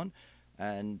town,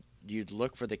 and you'd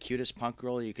look for the cutest punk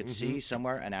girl you could see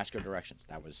somewhere and ask her directions.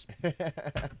 That was,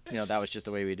 that was just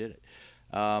the way we did it.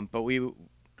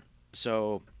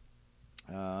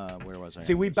 Where was I?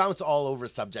 See, we bounce all over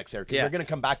subjects here because Yeah. we're going to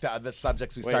come back to the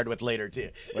subjects we started with later too.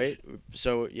 Wait.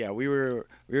 So yeah, we were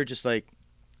just like,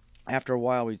 after a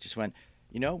while, we just went,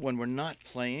 when we're not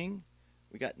playing,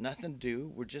 we got nothing to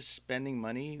do. We're just spending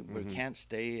money. We can't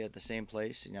stay at the same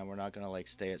place. We're not gonna like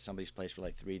stay at somebody's place for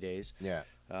like 3 days. Yeah.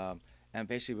 And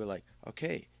basically, we're like,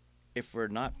 okay, if we're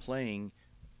not playing,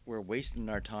 we're wasting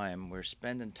our time. We're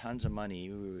spending tons of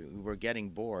money. We're getting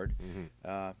bored.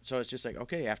 So it's just like,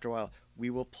 okay, after a while, we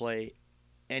will play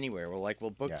anywhere.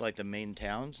 We'll book like the main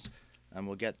towns, and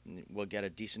we'll get a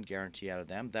decent guarantee out of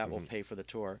them. That will pay for the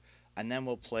tour, and then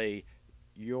we'll play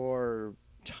your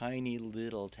tiny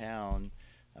little town.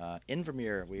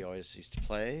 Invermere, we always used to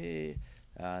play.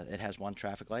 It has one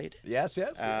traffic light. Yes.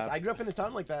 I grew up in a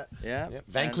town like that. Yeah.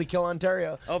 Vankleekill,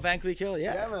 Ontario. Oh, Vankleekill,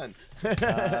 yeah. Yeah, man.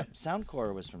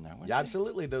 Soundcore was from there. Yeah,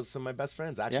 absolutely. Those are some of my best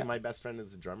friends. Actually, Yeah. my best friend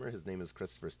is a drummer. His name is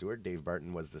Christopher Stewart. Dave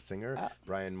Barton was the singer.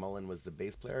 Brian Mullen was the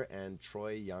bass player. And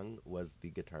Troy Young was the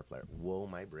guitar player. Whoa,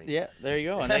 my brain. Yeah, there you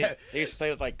go. And they used to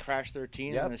play with like Crash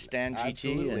 13 and the Stan GT.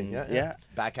 Absolutely. And, yeah.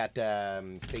 Back at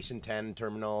Station 10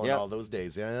 Terminal and all those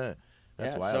days. Yeah.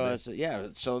 That's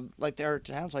wild. So like there are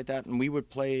towns like that, and we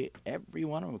would play every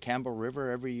one of them. Campbell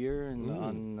River every year,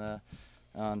 and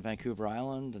on Vancouver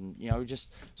Island, and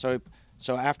just so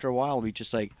after a while, we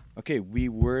just like, okay, we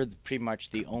were pretty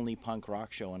much the only punk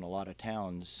rock show in a lot of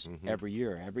towns every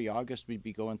year. Every August, we'd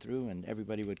be going through, and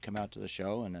everybody would come out to the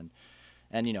show, and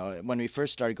when we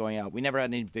first started going out, we never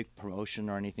had any big promotion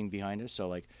or anything behind us. So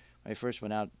like when I first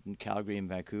went out in Calgary and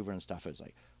Vancouver and stuff, it was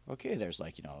like, okay, there's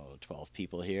like 12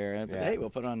 people here, but hey,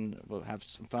 we'll have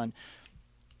some fun.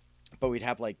 But we'd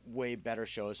have like way better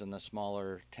shows in the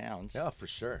smaller towns. Yeah, for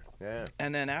sure. Yeah.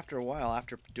 And then after a while,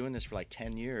 after doing this for like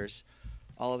 10 years,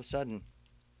 all of a sudden,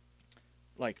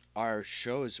 like our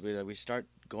shows, we start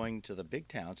going to the big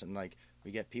towns, and like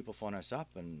we get people phoning us up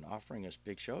and offering us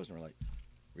big shows, and we're like,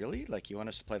 really? Like, you want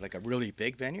us to play like a really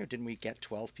big venue? Didn't we get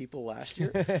 12 people last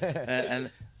year?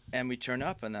 and we turn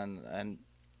up, and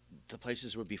the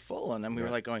places would be full, and then we were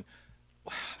like going,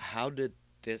 how did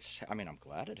this, I'm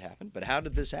glad it happened, but how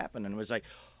did this happen? And it was like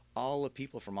all the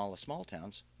people from all the small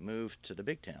towns moved to the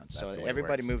big towns. So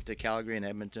everybody moved to Calgary and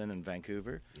Edmonton and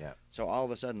Vancouver. Yeah. So all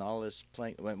of a sudden, all this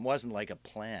playing, it wasn't like a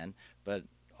plan, but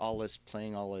all this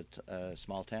playing all at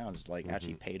small towns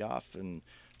actually paid off. And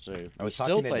so I was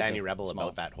talking to Danny Rebel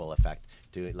about that whole effect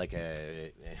too,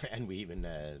 and we even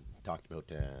talked about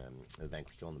the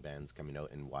Vankleekill and the bands coming out,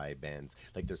 and why bands,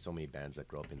 like there's so many bands that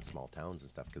grow up in small towns and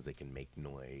stuff because they can make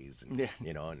noise and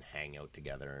and hang out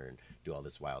together and do all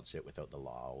this wild shit without the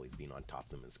law always being on top of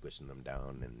them and squishing them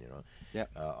down, and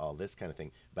all this kind of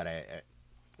thing. But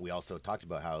we also talked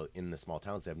about how in the small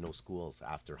towns they have no schools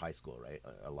after high school, right?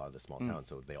 A lot of the small towns,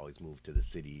 so they always move to the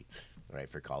city, right,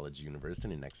 for college, university,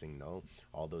 and next thing you know,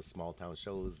 all those small town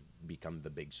shows become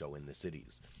the big show in the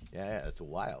cities. Yeah, it's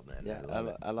wild, man. Yeah,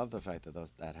 I love the fact that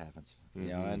that happens.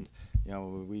 And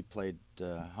we played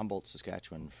Humboldt,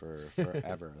 Saskatchewan for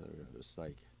forever. It was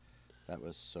like, that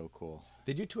was so cool.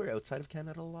 Did you tour outside of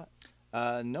Canada a lot?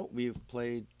 No, we've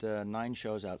played 9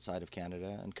 shows outside of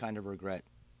Canada, and kind of regret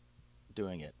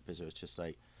doing it, because it was just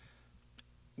like,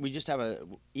 we just have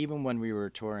even when we were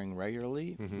touring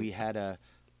regularly, we had a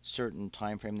certain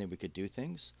time frame that we could do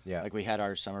things. Yeah. Like we had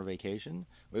our summer vacation.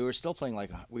 We were still playing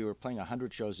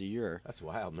 100 shows a year. That's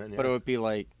wild, man. Yeah. But it would be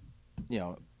like,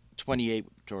 28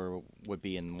 tour would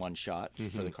be in one shot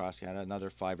for the Cross Canada, another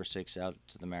 5 or 6 out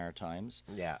to the Maritimes.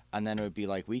 Yeah. And then it would be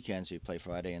like weekends. We'd play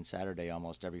Friday and Saturday,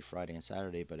 almost every Friday and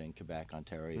Saturday, but in Quebec,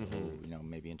 Ontario,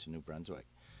 maybe into New Brunswick.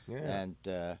 Yeah.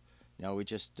 And we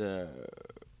just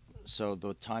so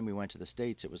the time we went to the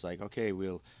States, it was like, okay,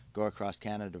 we'll go across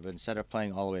Canada, but instead of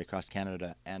playing all the way across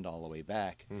Canada and all the way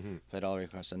back, played all the way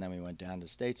across, and then we went down to the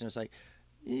States, and it was like,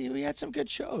 we had some good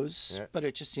shows, but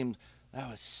it just seemed that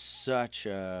was such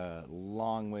a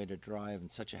long way to drive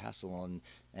and such a hassle, and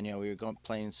we were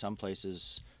playing some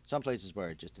places where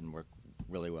it just didn't work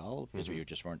really well because we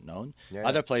just weren't known.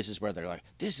 Other places where they're like,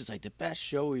 this is like the best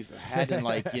show we've had in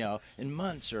in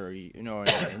months, or in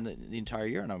the entire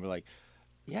year, and I'm like,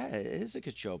 yeah, it is a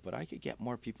good show, but I could get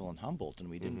more people in Humboldt, and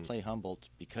we didn't play Humboldt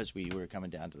because we were coming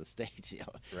down to the States.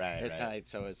 Right. It's kind of,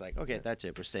 so it's like, okay, that's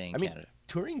it. We're staying in Canada.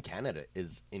 Touring Canada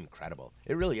is incredible.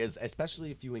 It really is,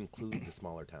 especially if you include the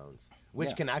smaller towns,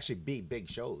 which can actually be big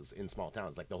shows in small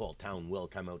towns. Like the whole town will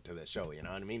come out to the show. You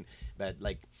know what I mean? But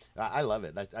I love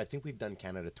it. I think we've done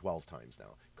Canada 12 times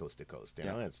now, coast to coast. You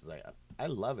know, it's like I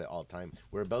love it all the time.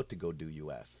 We're about to go do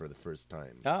U.S. for the first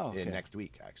time. Next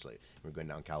week, actually. We're going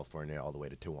down California all the way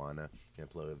to Tijuana and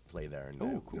play there,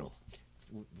 and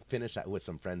finish that with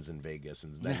some friends in Vegas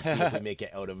and then see if we make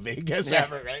it out of Vegas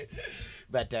ever, right?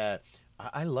 But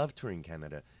I love touring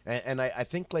Canada, and I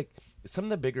think like some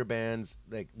of the bigger bands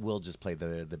like will just play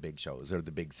the big shows or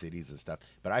the big cities and stuff.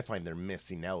 But I find they're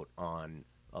missing out on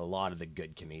a lot of the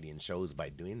good Canadian shows by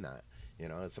doing that. You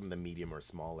know, some of the medium or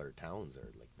smaller towns are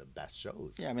like the best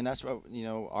shows. Yeah, I mean that's what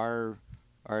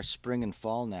our spring and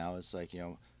fall now is like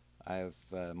I have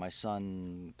my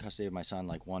son custody of my son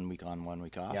like 1 week on 1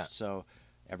 week off. Yeah. So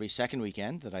every second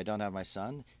weekend that I don't have my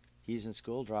son, he's in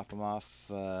school, drop him off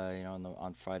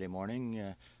on Friday morning.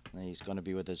 And he's going to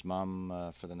be with his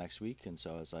mom for the next week, and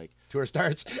so it's like Tour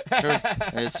starts.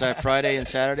 it's Friday and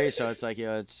Saturday, so it's like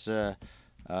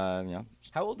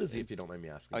How old is he, if you don't mind me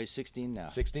asking? Oh, he's 16 now.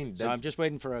 16. So I'm just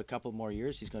waiting for a couple more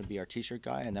years. He's going to be our T-shirt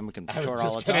guy, and then we can I was tour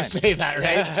all the just gonna time. say that,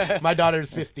 right? My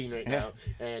daughter's 15 right now,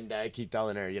 and I keep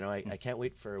telling her, I can't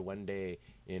wait for one day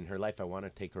in her life. I want to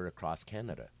take her across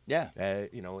Canada. Yeah.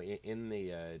 In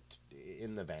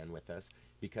the van with us,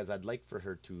 because I'd like for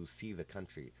her to see the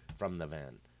country from the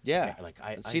van. Yeah, like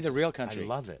see the real country. I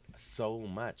love it so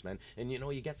much, man. And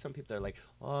you get some people that are like,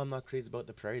 "Oh, I'm not crazy about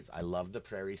the prairies." I love the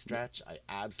prairie stretch. I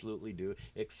absolutely do,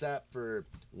 except for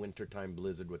wintertime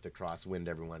blizzard with the crosswind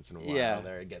every once in a while. Yeah,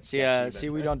 there it gets sketchy,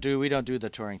 we don't do the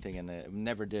touring thing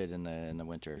never did in the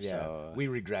winter. Yeah, so, we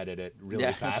regretted it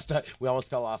really fast. We almost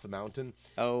fell off a mountain.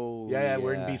 Oh, yeah,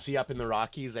 we're in BC up in the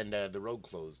Rockies, and the road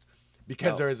closed.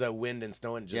 Because there was a wind and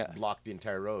snow and just blocked the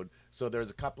entire road. So there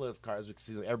was a couple of cars we could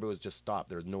see. Everybody was just stopped.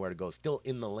 There was nowhere to go. Still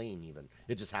in the lane even.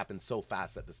 It just happened so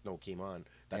fast that the snow came on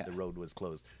that the road was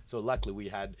closed. So luckily we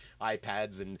had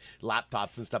iPads and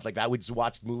laptops and stuff like that. We just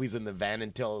watched movies in the van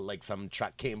until like some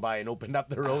truck came by and opened up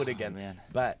the road again. Man.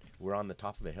 But we're on the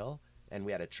top of a hill and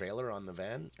we had a trailer on the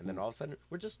van. And then all of a sudden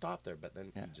we're just stopped there. But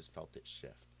then we just felt it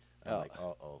shift. I'm like,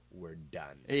 we're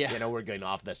done. Yeah. We're going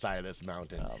off the side of this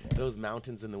mountain. Those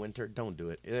mountains in the winter, don't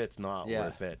do it. It's not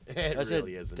worth it. It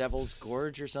really isn't. Devil's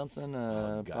Gorge or something?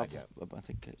 God, I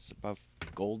think it's above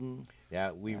Golden. Yeah,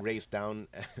 we raced down.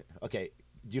 Okay,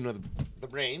 you know the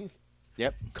Brains?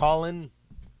 Yep. Colin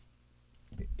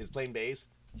is playing bass.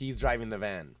 He's driving the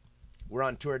van. We're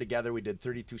on tour together. We did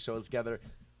 32 shows together.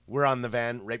 We're on the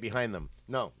van right behind them.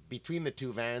 No, between the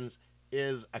two vans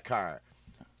is a car.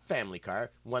 Family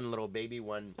car, one little baby,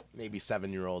 one maybe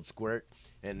 7-year-old squirt,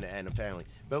 and a family.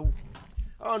 But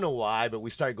I don't know why, but we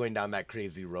started going down that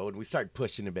crazy road and we started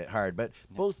pushing a bit hard. But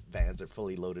both vans are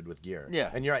fully loaded with gear.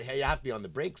 Yeah. And you're right, you have to be on the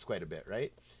brakes quite a bit,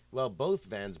 right? Well, both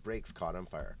vans' brakes caught on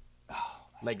fire.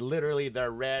 Like literally,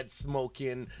 they're red,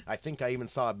 smoking. I think I even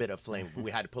saw a bit of flame.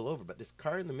 We had to pull over, but this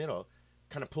car in the middle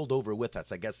kind of pulled over with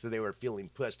us. I guess they were feeling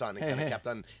pushed on and kind of kept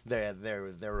on.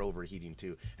 They're overheating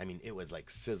too. I mean, it was like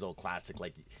sizzle classic.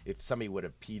 Like if somebody would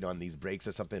have peed on these brakes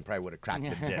or something, probably would have cracked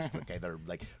the disc. Okay, they're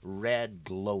like red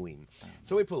glowing.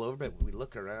 So we pull over, but we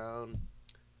look around.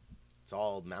 It's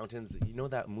all mountains. You know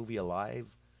that movie Alive?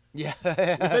 Yeah.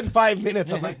 Within 5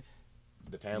 minutes, I'm like,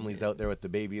 the family's out there with the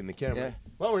baby and the kid. I'm like,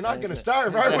 well, we're not going to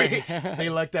starve, are we? They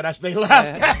looked at us. They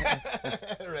laughed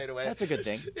right away. That's a good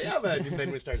thing. Yeah, but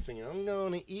then we started singing, I'm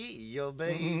going to eat your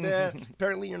baby.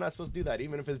 Apparently, you're not supposed to do that,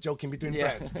 even if it's joking between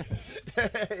friends.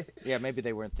 Yeah, maybe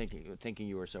they weren't thinking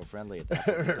you were so friendly at that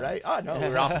point. Right? Oh, no,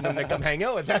 we're offering them to come hang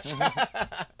out with us.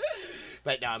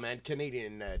 But no, man,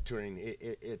 Canadian touring,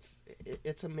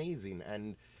 it's amazing.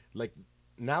 And like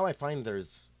now I find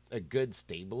there's a good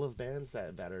stable of bands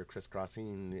that are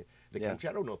crisscrossing the country.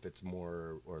 I don't know if it's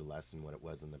more or less than what it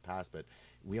was in the past, but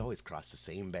we always cross the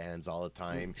same bands all the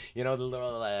time. You know, the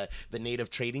little the native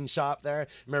trading shop there.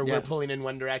 Remember, we're pulling in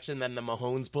one direction, then the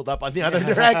Mahones pulled up on the other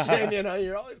direction. You know,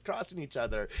 you're always crossing each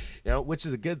other. You know, which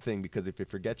is a good thing because if you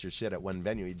forget your shit at one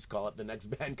venue, you just call up the next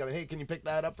band, coming, hey, can you pick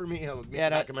that up for me? I'll meet you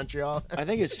back in Montreal. I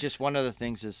think it's just one of the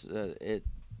things is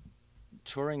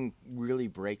touring really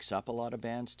breaks up a lot of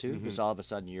bands too, because all of a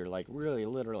sudden you're like really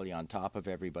literally on top of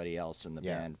everybody else in the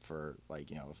band for like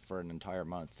for an entire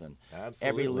month, and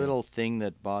every little thing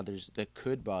that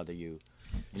could bother you,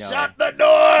 shut the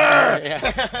door.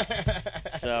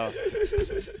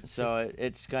 So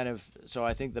it's kind of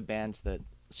I think the bands that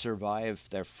survive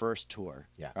their first tour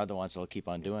are the ones that'll keep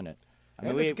on doing it. I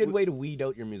mean, it's a good way to weed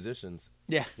out your musicians.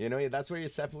 Yeah. You know, that's where you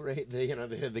separate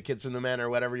the kids from the men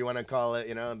or whatever you want to call it,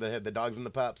 the dogs and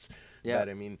the pups. Yeah. But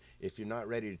I mean, if you're not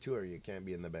ready to tour, you can't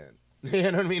be in the band.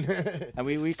 You know what I mean? And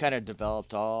we kind of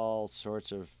developed all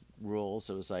sorts of rules.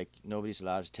 It was like nobody's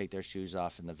allowed to take their shoes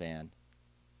off in the van.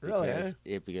 Really?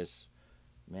 Because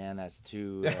man, that's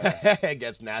too it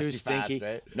gets nasty too stinky.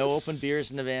 Fast, right? No open beers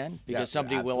in the van because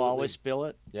somebody will always spill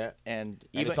it. Yeah. And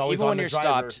even when you're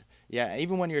stopped. Yeah,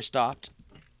 even when you're stopped,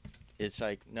 it's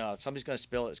like, no, somebody's going to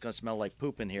spill it. It's going to smell like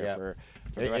poop in here Yeah. for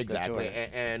the rest Exactly. of the tour.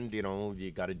 And you know,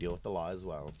 you got to deal with the law as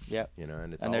well. Yeah. You know,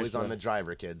 and it's And always there's on the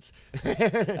driver, kids.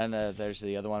 And there's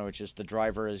the other one, which is the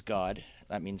driver is God.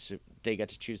 That means they get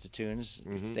to choose the tunes.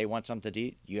 If they want something to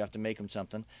eat, you have to make them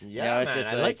something. Yeah, it's man,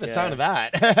 just I like the sound of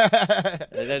that.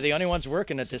 They're the only ones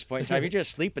working at this point in time. You're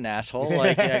just sleeping, asshole.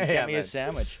 Like, get Yeah, me man. a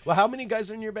sandwich. Well, how many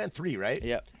guys are in your band? 3, right?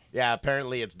 Yep. Yeah,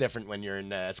 apparently it's different when you're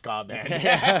in a ska band.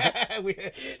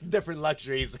 Different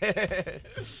luxuries.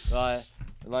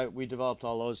 Like we developed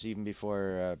all those even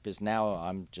before, because now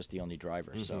I'm just the only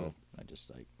driver. So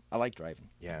I like driving.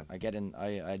 Yeah. I get in.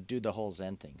 I do the whole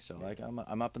Zen thing. So like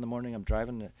I'm up in the morning. I'm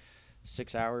driving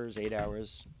 6 hours, 8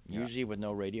 hours, usually with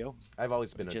no radio. I've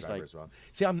always been a Just driver like- as well.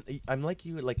 See, I'm like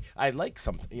you. Like I like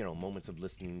some moments of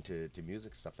listening to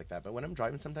music, stuff like that. But when I'm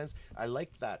driving, sometimes I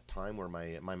like that time where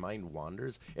my mind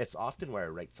wanders. It's often where I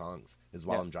write songs is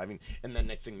while Yeah. I'm driving, and then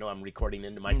next thing you know, I'm recording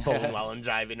into my phone while I'm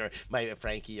driving. Or my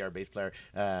Frankie, our bass player,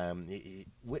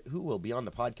 who will be on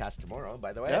the podcast tomorrow,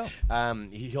 by the way.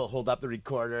 He'll hold up the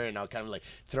recorder, and I'll kind of like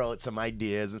throw out some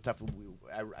ideas and stuff.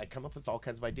 I come up with all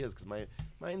kinds of ideas because my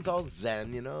mind's all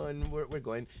zen, and we're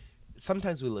going.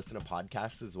 Sometimes we listen to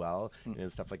podcasts as well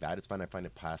and stuff like that. It's fun. I find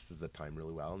it passes the time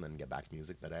really well, and then get back to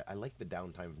music. But I like the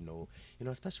downtime of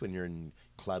especially when you're in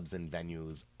clubs and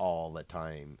venues all the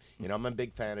time. I'm a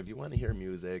big fan. If you want to hear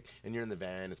music and you're in the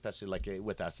van, especially like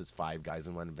with us, it's 5 guys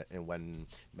in one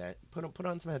van. Put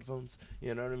on some headphones.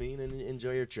 You know what I mean, and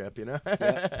enjoy your trip.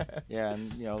 Yeah,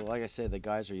 and like I said, the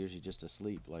guys are usually just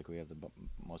asleep. Like we have the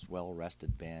most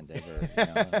well-rested band ever.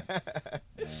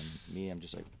 And me, I'm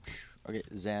just like, okay,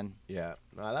 Zen. Yeah,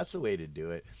 no, that's the way to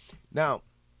do it. Now,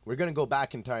 we're going to go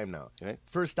back in time now. Okay.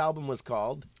 First album was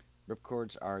called,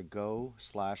 Ripcords Are Go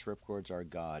 / Ripcords Are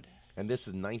God. and this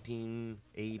is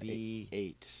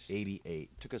 1988. 88.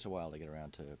 Took us a while to get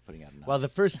around to putting out an album. Well, the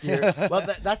first year,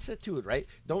 that's it too, right?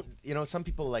 Some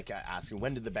people like ask me,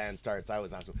 when did the band start? So I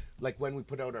always ask them, like when we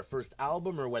put out our first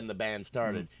album or when the band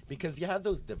started? Because you have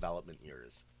those development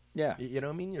years. Yeah. You know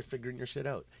what I mean? You're figuring your shit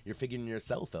out. You're figuring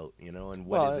yourself out, and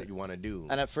what is it you want to do?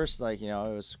 And at first, it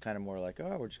was kind of more like,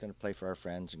 oh, we're just going to play for our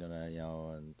friends and going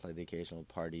to, and play the occasional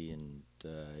party and,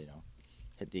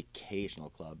 hit the occasional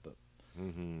club. But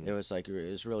it was like, it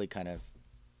was really kind of,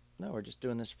 no, we're just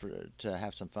doing this to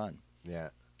have some fun. Yeah.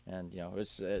 And, it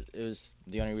was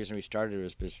the only reason we started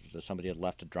was because somebody had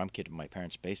left a drum kit in my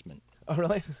parents' basement. Oh,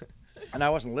 really? And I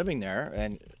wasn't living there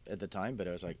at the time, but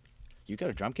it was like, you got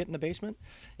a drum kit in the basement?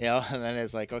 And then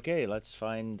it's like, okay, let's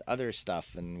find other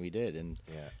stuff. And we did. And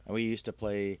we used to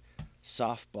play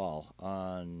softball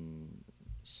on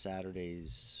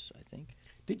Saturdays, I think.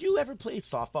 Did you ever play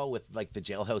softball with like the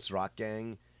Jailhouse Rock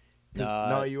Gang?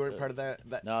 No, you weren't part of that.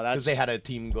 No, because they had a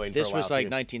team going. This for a while was like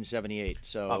too. 1978.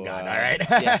 So. Oh God! All right.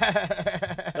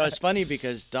 Yeah. No, it's funny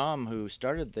because Dom, who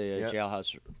started the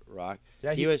Jailhouse Rock,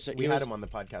 he had him on the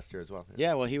podcast here as well.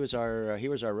 Yeah, well, he was our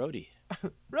roadie.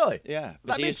 Really? Yeah,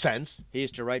 that makes sense. He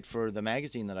used to write for the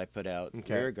magazine that I put out,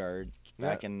 Rearguard,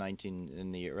 back in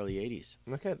the early 80s.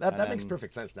 Okay, that makes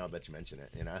perfect sense now that you mention it.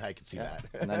 I could see that.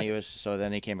 And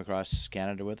then he came across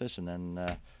Canada with us, and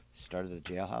then started the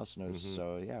Jailhouse, and it was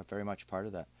very much part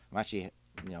of that. I'm actually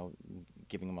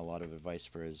giving him a lot of advice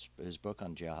for his book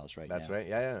on Jailhouse now. That's right.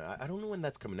 Yeah. I don't know when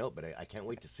that's coming out, but I can't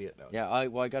wait to see it though. Yeah.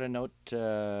 I got a note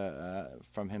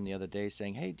from him the other day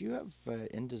saying, "Hey, do you have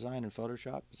InDesign and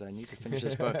Photoshop? Because I need to finish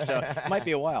this book." So it might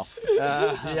be a while.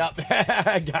 Yep.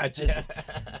 Gotcha.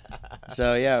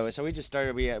 So we just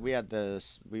started. We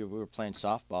were playing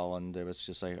softball, and it was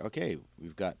just like, okay,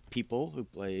 we've got people who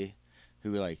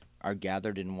are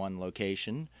gathered in one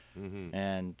location,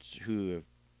 and who have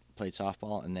played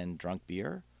softball and then drunk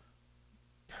beer.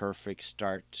 Perfect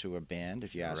start to a band,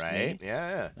 if you ask me. Right?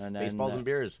 Yeah. And Baseballs and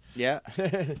beers. Yeah.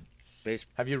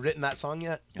 Have you written that song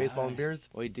yet? Baseball and beers.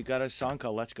 We got a song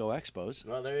called "Let's Go Expos."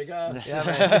 Well, there you go. Yeah,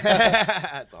 man.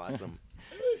 That's awesome.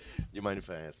 Do you mind if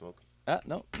I smoke?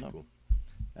 No. Cool.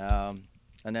 And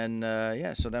then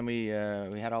so then we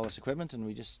had all this equipment and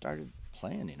we just started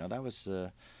playing. That was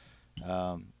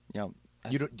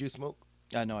You do you smoke?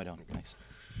 No, I don't. Thanks.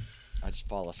 I just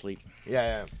fall asleep.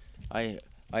 Yeah. I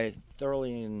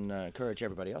thoroughly encourage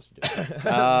everybody else to do it.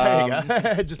 There you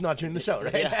go. Just not during the show,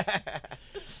 right? Yeah.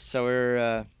 So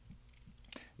we're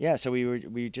so we were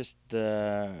just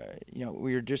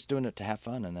we were just doing it to have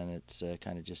fun, and then it's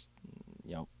kind of just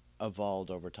evolved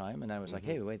over time, and I was like,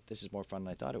 hey, wait, this is more fun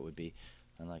than I thought it would be.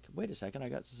 And like, wait a second, I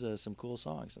got some cool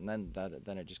songs, and then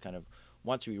it just kind of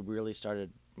once we really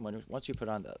started once we put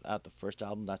out the first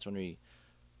album, that's when we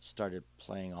started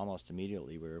playing almost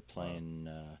immediately. We were playing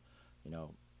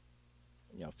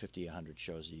 50, 100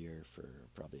 shows a year for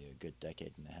probably a good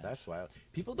decade and a half. That's wild.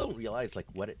 People don't realize like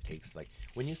what it takes. Like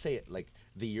when you say it, like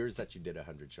the years that you did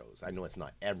 100 shows. I know it's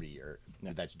not every year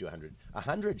that you do 100.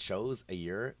 100 shows a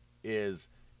year is,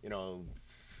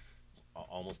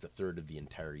 almost a third of the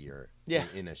entire year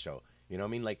in a show. You know what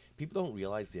I mean? Like people don't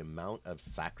realize the amount of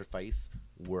sacrifice,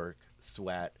 work,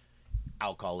 sweat,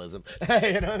 alcoholism,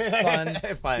 you know what I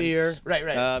mean? Fun, beer, right.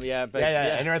 Yeah,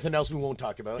 and everything else we won't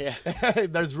talk about. Yeah.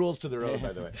 There's rules to the road,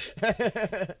 by the way.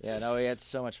 Yeah, no, we had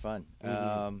so much fun.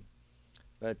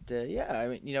 But I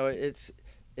mean,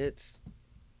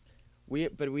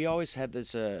 we always had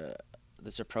this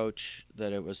approach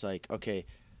that it was like, okay,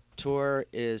 tour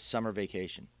is summer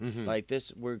vacation. Like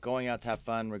this, we're going out to have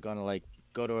fun. We're going to like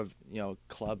go to a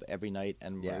club every night,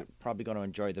 and we're probably going to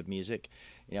enjoy the music.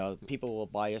 People will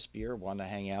buy us beer, want to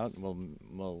hang out, and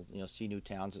we'll see new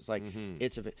towns. It's like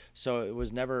so it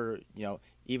was never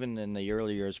even in the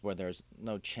early years where there's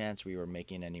no chance we were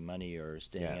making any money or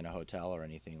staying in a hotel or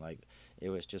anything. Like it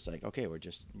was just like, okay, we're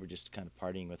just kind of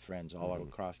partying with friends all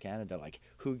across Canada. Like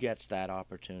who gets that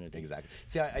opportunity? Exactly.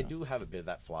 See, I do have a bit of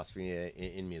that philosophy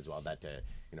in me as well. That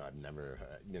I've never,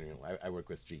 I work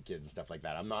with street kids and stuff like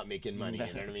that. I'm not making money,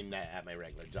 you know what I mean, at my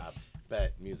regular job.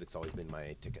 But music's always been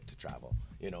my ticket to travel,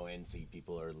 and see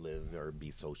people or live or be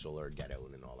social or get out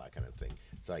and all that kind of thing.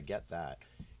 So I get that.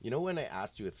 When I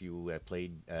asked you if you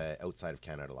played outside of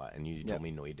Canada a lot, and you told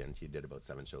me no, you didn't. You did about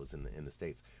 7 shows in the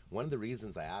States. One of the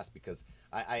reasons I asked, because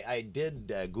I did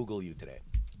Google you today,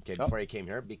 before I came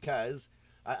here, because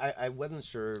I wasn't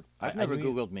sure. I've never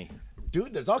Googled me.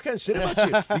 Dude, there's all kinds of shit about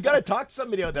you. You got to talk to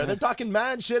somebody out there. They're talking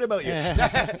mad shit about you.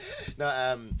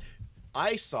 No,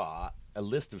 I saw a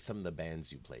list of some of the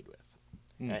bands you played with.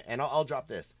 And I'll drop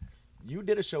this. You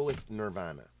did a show with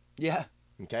Nirvana. Yeah.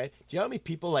 Okay. Do you know how many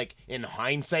people, like, in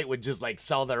hindsight, would just like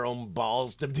sell their own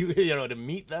balls to do, to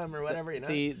meet them or whatever?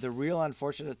 The real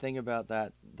unfortunate thing about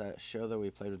that show that we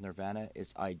played with Nirvana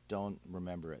is I don't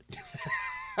remember it.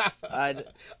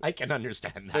 I can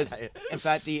understand that. In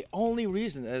fact, the only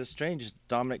reason, as strange as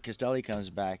Dominic Castelli comes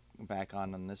back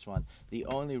on this one, the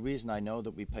only reason I know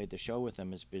that we played the show with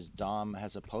him is because Dom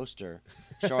has a poster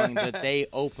showing that they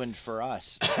opened for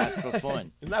us at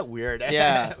Fafun. Isn't that weird?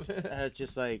 Yeah. It's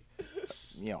just like,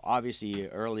 obviously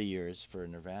early years for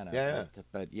Nirvana. Yeah.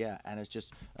 But and it's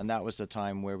just, and that was the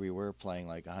time where we were playing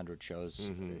like 100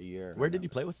 shows a year. Where did you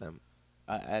play with them?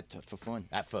 At Fafun.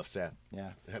 At Fufs, yeah. Yeah.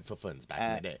 At Fufun's back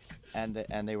in the day.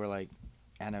 And they were like,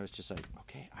 and I was just like,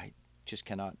 okay, I just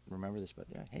cannot remember this, but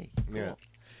hey, cool. Yeah.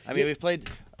 I mean, we've played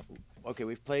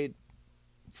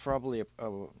probably,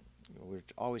 we're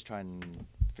always trying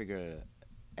to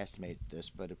estimate this,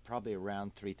 but probably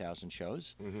around 3,000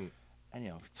 shows. And, we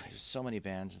played with so many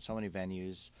bands and so many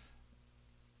venues.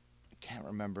 I can't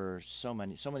remember so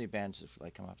many bands have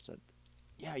like come up and said,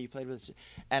 yeah, you played with us.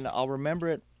 And I'll remember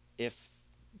it if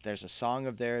there's a song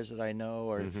of theirs that I know,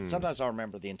 or sometimes I'll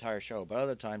remember the entire show, but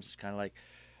other times it's kind of like,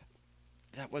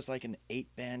 that was like an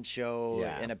 8-band show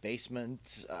in a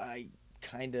basement. I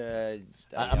kind of...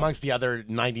 amongst the other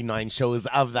 99 shows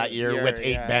of that year with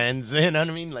 8 bands, you know what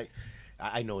I mean? Like,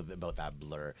 I know about that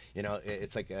blur.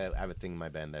 It's like I have a thing in my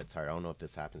band that's hard. I don't know if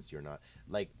this happens to you or not.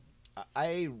 Like,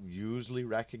 I usually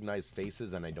recognize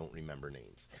faces and I don't remember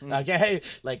names. Okay?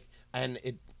 Like, and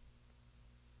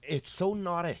it's so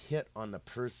not a hit on the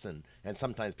person, and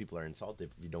sometimes people are insulted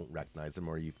if you don't recognize them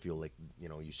or you feel like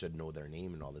you should know their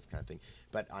name and all this kind of thing.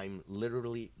 But I'm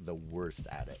literally the worst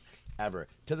at it ever,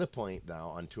 to the point now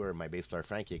on tour, my bass player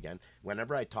Frankie again,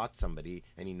 whenever I talk to somebody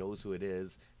and he knows who it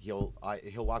is, he'll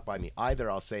walk by me. Either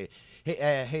I'll say,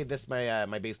 hey, this is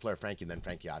my bass player Frankie, and then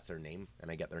Frankie asks their name and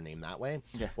I get their name that way,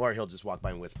 or he'll just walk by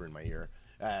and whisper in my ear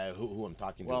who I'm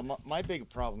talking to. Well, my big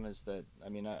problem is that, I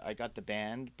mean, I got the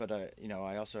band, but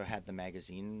I also had the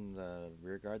magazine, the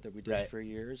Rearguard, that we did for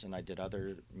years, and I did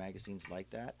other magazines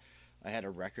like that. I had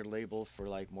a record label for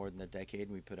like more than a decade,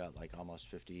 and we put out like almost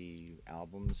 50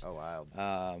 albums. Oh,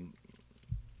 wow.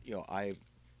 I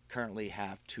currently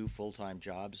have 2 full-time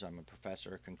jobs. I'm a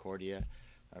professor at Concordia,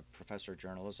 a professor of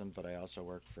journalism, but I also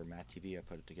work for Matt TV. I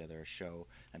put together a show,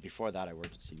 and before that I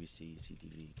worked at CBC,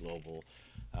 CTV, Global.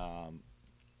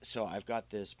 So I've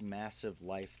got this massive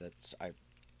life I've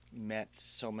met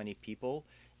so many people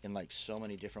in like so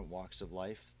many different walks of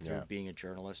life through being a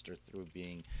journalist or through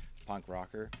being punk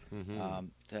rocker,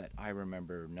 that I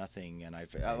remember nothing. And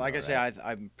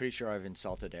I'm pretty sure I've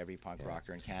insulted every punk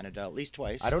rocker in Canada at least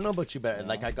twice. I don't know about you, but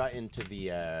like I got into the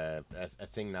a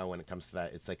thing now when it comes to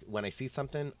that. It's like when I see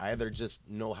something, I either just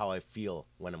know how I feel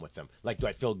when I'm with them. Like, do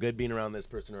I feel good being around this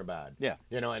person or bad? Yeah.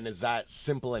 You know, and is that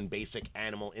simple and basic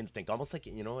animal instinct, almost like,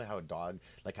 you know how a dog,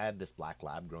 like I had this black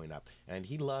lab growing up, and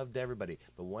he loved everybody,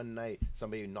 but one night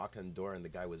somebody knocked on the door and the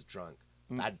guy was drunk.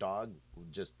 That dog,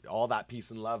 just all that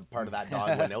peace and love part of that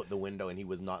dog went out the window, and he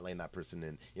was not letting that person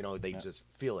in. You know, they just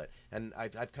feel it. And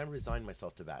I've kind of resigned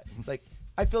myself to that. It's like,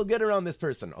 I feel good around this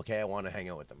person. Okay, I want to hang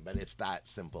out with them. But it's that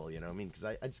simple, you know what I mean? Because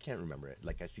I just can't remember it.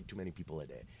 Like, I see too many people a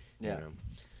day. Yeah.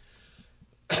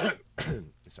 You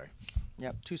know? Sorry.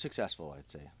 Yeah, too successful,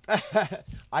 I'd say.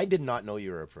 I did not know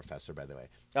you were a professor, by the way.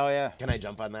 Oh, yeah. Can I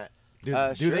jump on that? Do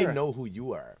Sure. they know who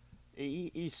you are?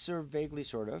 He's sort of vaguely,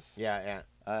 sort of. Yeah.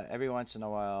 Every once in a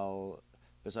while,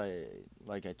 because I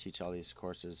teach all these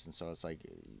courses, and so it's like,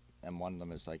 and one of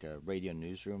them is like a radio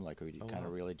newsroom, like we kind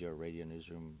of really do a radio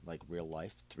newsroom, like real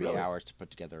life, 3 Really? hours to put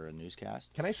together a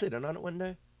newscast. Can I sit in on it one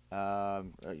day?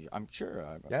 I'm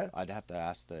sure. Yeah? I'd have to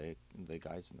ask the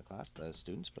guys in the class, the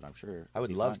students, but I'm sure. I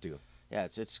would love to. Yeah,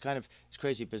 it's kind of, it's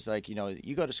crazy because, like, you know,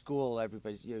 you go to school,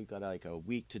 everybody's, you got like a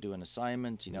week to do an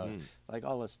assignment, you know, like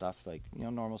all this stuff, like, you know,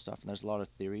 normal stuff, and there's a lot of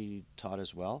theory taught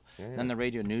as well. Yeah. And the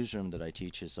radio newsroom that I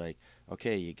teach is like,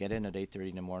 okay, you get in at 8:30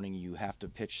 in the morning, you have to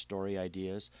pitch story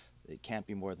ideas. It can't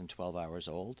be more than 12 hours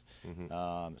old.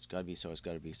 It's got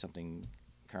to be something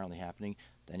currently happening.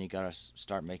 Then you got to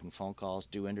start making phone calls,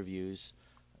 do interviews,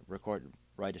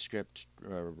 write a script,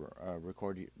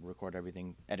 record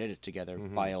everything, edit it together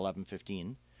by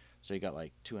 11:15. So you got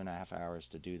like 2.5 hours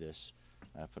to do this,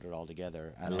 put it all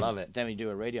together. And I love it. Then we do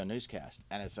a radio newscast,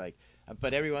 and it's like,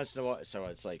 but every once in a while, so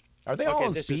it's like, are they all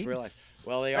on this speed? is real life.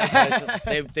 Well, they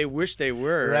are. they wish they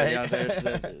were. Right. You know, there's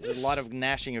a lot of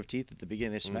gnashing of teeth at the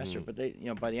beginning of the semester, but they, you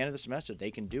know, by the end of the semester,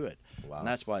 they can do it. Wow. And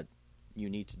that's what you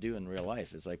need to do in real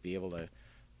life. Is like be able to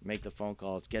make the phone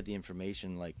calls, get the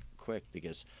information like quick,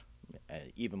 because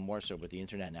even more so with the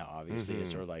internet now, obviously,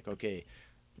 it's sort of like, okay,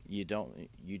 you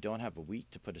don't have a week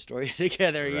to put a story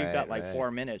together. Right, You've got like right.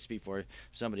 4 minutes before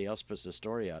somebody else puts the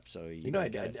story up. So You know,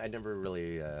 I never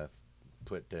really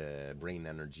put brain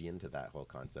energy into that whole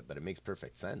concept, but it makes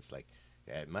perfect sense. Like,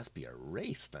 it must be a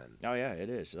race then. Oh yeah, it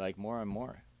is, like more and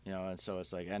more, you know. And so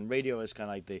it's like, and radio is kind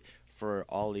of like for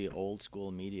all the old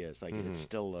school media, it's like it's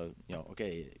still you know,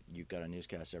 okay, you've got a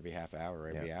newscast every half hour,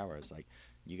 every hour. It's like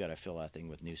you got to fill that thing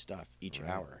with new stuff each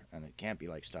hour, and it can't be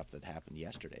like stuff that happened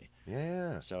yesterday.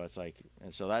 Yeah. So it's like,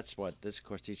 and so that's what this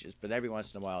course teaches. But every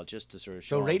once in a while, just to sort of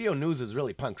So show radio news is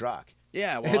really punk rock.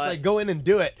 Yeah, well, It's like, go in and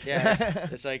do it. Yeah,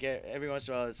 it's like every once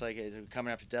in a while, it's like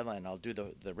coming up to deadline, I'll do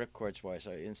the ripcords voice.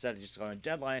 So instead of just going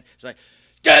deadline, it's like,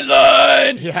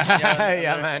 deadline! Yeah, You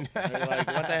know, man. they're like,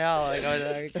 what the hell?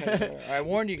 Like, I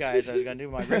warned you guys I was going to do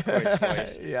my ripcords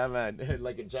voice. Yeah, man.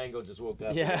 Like a Django just woke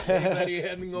up. Yeah. Hey, buddy,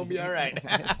 everything gonna be all right.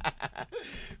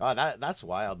 Oh, that's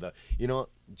wild, though. You know,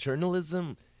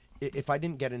 journalism, if I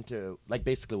didn't get into, like,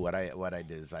 basically what I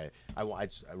did is I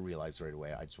realized right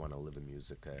away I just want to live a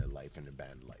music life and a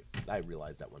band life. I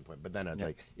realized at one point. But then I was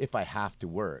like, if I have to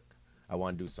work, I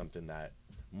want to do something that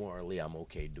morally I'm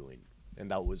okay doing. And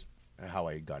that was how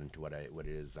I got into what it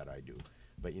is that I do.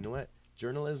 But you know what?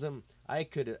 Journalism, I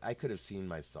could have seen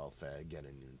myself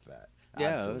getting into that.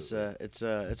 Yeah, Absolutely.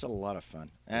 it's a lot of fun.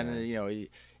 And, you know,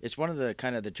 it's one of the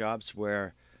kind of the jobs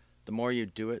where the more you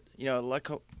do it, you know, like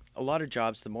a lot of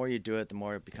jobs, the more you do it, the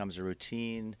more it becomes a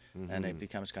routine, and it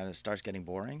becomes kind of starts getting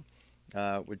boring.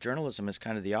 With journalism, it's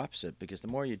kind of the opposite, because the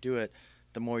more you do it,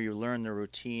 the more you learn the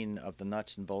routine of the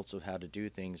nuts and bolts of how to do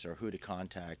things or who to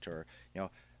contact, or, you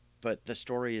know, but the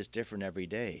story is different every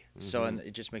day. So and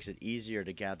it just makes it easier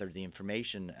to gather the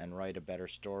information and write a better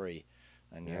story,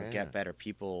 and you know, get better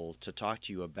people to talk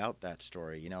to you about that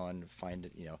story, you know, and find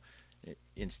it, you know,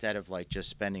 instead of like just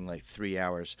spending like 3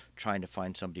 hours trying to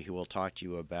find somebody who will talk to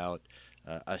you about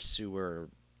a sewer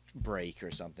break or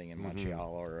something in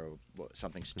Montreal, or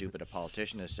something stupid a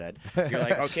politician has said. You're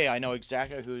like, okay, I know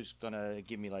exactly who's gonna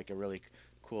give me like a really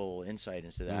cool insight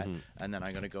into that, and then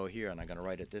I'm gonna go here and I'm gonna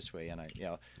write it this way, and you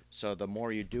know, so the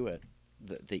more you do it,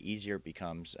 the easier it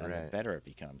becomes, and the better it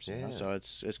becomes. You know? So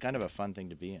it's kind of a fun thing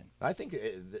to be in. I think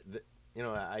you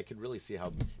know, I could really see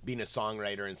how being a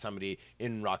songwriter and somebody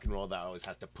in rock and roll that always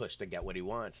has to push to get what he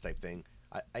wants type thing.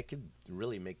 I could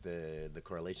really make the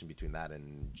correlation between that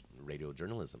and radio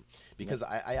journalism, because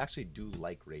I actually do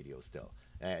like radio still.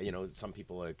 You know, some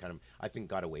people are I think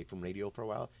got away from radio for a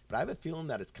while, but I have a feeling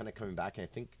that it's kind of coming back, and I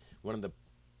think one of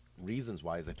reasons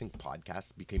why is I think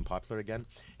podcasts became popular again,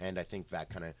 and I think that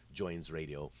kind of joins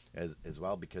radio as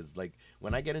well, because like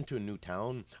when I get into a new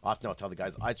town, often I'll tell the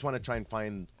guys I just want to try and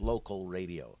find local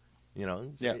radio. You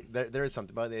know, so there is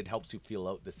something about it. It helps you feel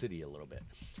out the city a little bit,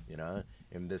 you know,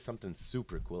 and there's something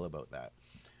super cool about that.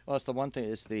 Well, it's the one thing.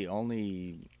 It's the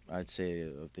only, I'd say,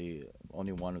 the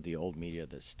only one of the old media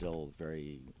that's still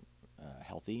very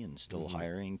healthy and still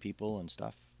hiring people and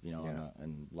stuff. You know,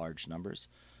 in large numbers,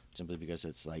 simply because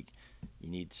it's like you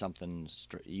need something.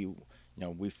 You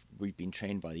know, we've been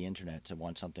trained by the internet to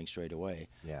want something straight away.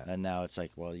 Yeah. And now it's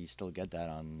like, well, you still get that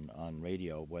on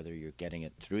radio, whether you're getting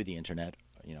it through the internet,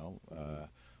 you know,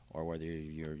 or whether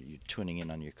you're tuning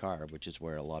in on your car, which is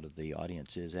where a lot of the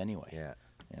audience is anyway. Yeah.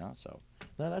 You know, so.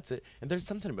 No, that's it. And there's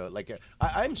something about like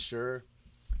I'm sure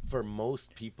for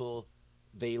most people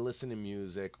they listen to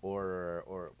music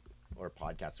or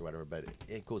podcasts or whatever, but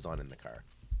it goes on in the car.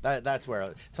 That's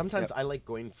where sometimes I like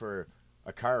going for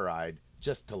a car ride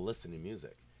just to listen to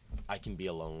music. I can be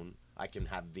alone. I can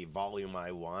have the volume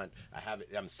I want.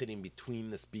 I'm sitting between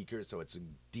the speakers, so it's a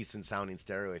decent sounding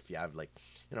stereo. If you have like,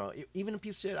 you know, even a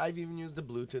piece of shit, I've even used the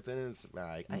Bluetooth, and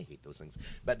I hate those things,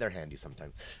 but they're handy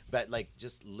sometimes. But like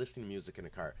just listening to music in a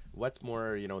car. What's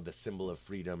more, you know, the symbol of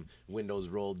freedom? Windows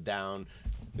rolled down.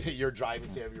 You're driving,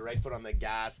 so you have your right foot on the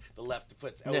gas, the left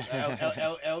foot's out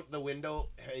the window,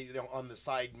 you know, on the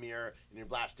side mirror, and you're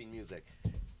blasting music.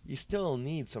 You still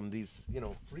need some of these, you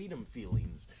know, freedom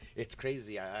feelings. It's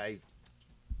crazy.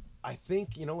 I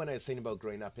think, you know, when I was saying about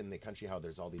growing up in the country, how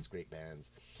there's all these great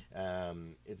bands,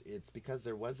 it's because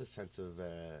there was a sense of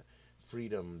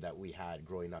freedom that we had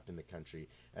growing up in the country.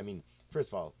 I mean, first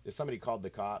of all, if somebody called the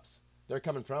cops, they're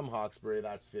coming from Hawkesbury,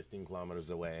 that's 15 kilometers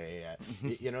away.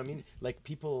 You know what I mean? Like,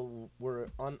 people were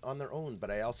on their own, but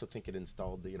I also think it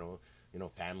installed, you know,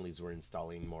 families were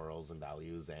installing morals and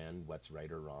values and what's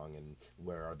right or wrong and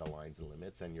where are the lines and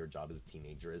limits, and your job as a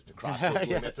teenager is to cross those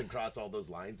limits and cross all those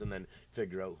lines and then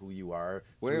figure out who you are.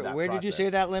 Where did you say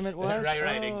that limit was?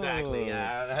 right, exactly.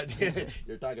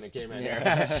 You're talking to K-Man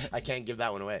here. I can't give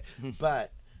that one away.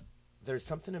 But there's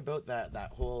something about that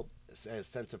whole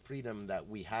sense of freedom that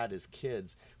we had as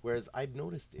kids, whereas I've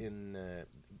noticed in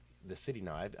the city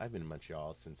now, I've been in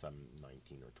Montreal since I'm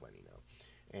 19 or 20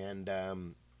 now,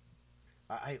 and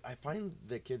I find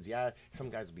the kids, some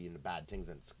guys will be into bad things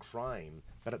and it's crime,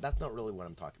 but that's not really what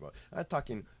I'm talking about. I'm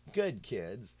talking good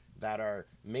kids that are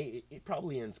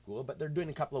probably in school, but they're doing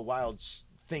a couple of wild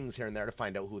things here and there to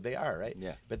find out who they are, right?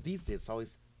 Yeah. But these days, it's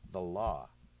always the law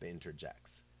that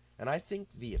interjects. And I think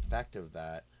the effect of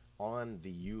that on the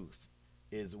youth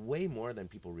is way more than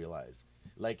people realize.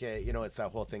 Like, you know, it's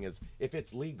that whole thing is, if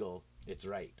it's legal, it's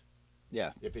right.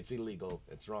 Yeah. If it's illegal,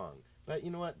 it's wrong. But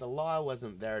you know what? The law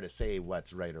wasn't there to say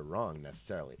what's right or wrong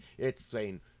necessarily. It's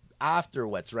saying after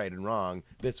what's right and wrong,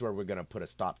 this is where we're going to put a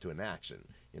stop to an action.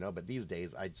 You know, but these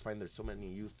days I just find there's so many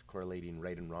youth correlating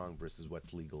right and wrong versus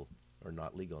what's legal or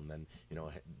not legal, and then, you know,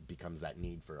 it becomes that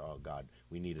need for, oh God,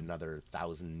 we need another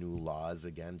 1,000 new laws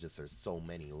again. Just there's so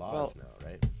many laws now,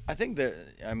 right? I think that,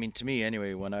 I mean, to me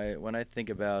anyway, when I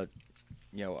think about,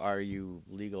 you know, are you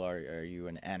legal? Are you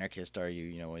an anarchist? Are you,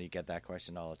 you know, when you get that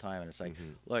question all the time, and it's like,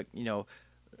 look, you know,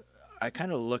 I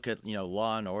kind of look at, you know,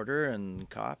 law and order and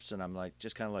cops, and I'm like,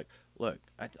 just kind of like, look,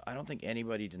 I don't think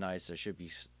anybody denies there should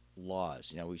be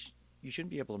laws. You know, you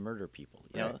shouldn't be able to murder people.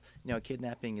 You know,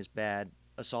 kidnapping is bad.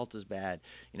 Assault is bad.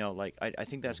 You know, like I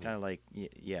think that's kind of like,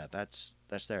 yeah, that's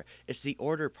there. It's the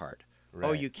order part. Right.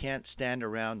 Oh, you can't stand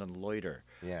around and loiter.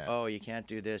 Yeah. Oh, you can't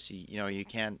do this. You know, you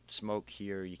can't smoke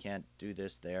here. You can't do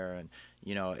this there. And,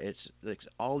 you know, it's like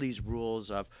all these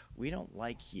rules of, we don't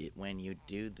like it when you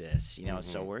do this, you know,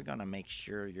 so we're going to make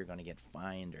sure you're going to get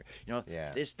fined, or, you know,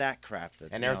 that crap.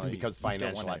 That, and everything becomes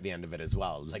financial at the end of it as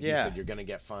well. Like you said, you're going to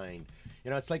get fined.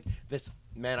 You know, it's like this,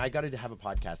 man, I got to have a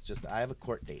podcast. I have a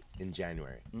court date in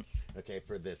January, okay,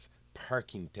 for this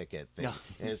parking ticket thing.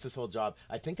 And it's this whole job.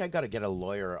 I think I got to get a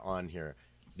lawyer on here,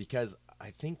 because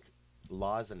I think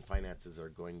laws and finances are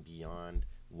going beyond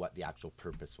what the actual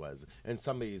purpose was, and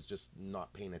somebody's just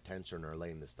not paying attention or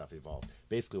letting this stuff evolve.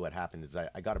 Basically what happened is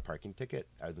I got a parking ticket.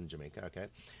 I was in Jamaica, okay,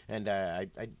 and I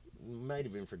might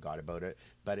have even forgot about it,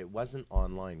 but it wasn't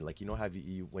online. Like, you know how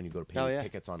you when you go to pay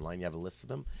tickets online, you have a list of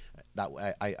them. That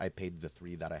I paid the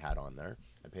 3 that I had on there.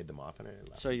 I paid them off, and I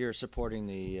left. So you're supporting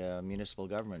the municipal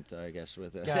government, I guess,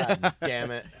 with it. God damn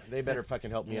it! They better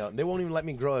fucking help me out. They won't even let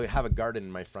me have a garden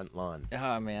in my front lawn.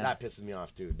 Oh man, that pisses me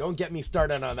off too. Don't get me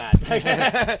started on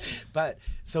that. But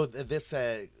so this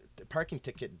parking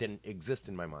ticket didn't exist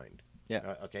in my mind.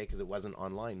 Yeah. Okay, because it wasn't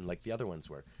online like the other ones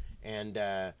were, and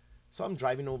so I'm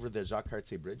driving over the Jacques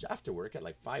Cartier Bridge after work at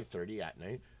like 5:30 at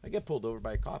night. I get pulled over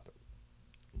by a cop.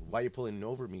 why are you pulling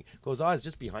over me? Goes, oh, I was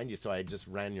just behind you, so I just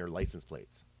ran your license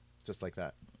plates. Just like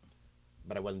that.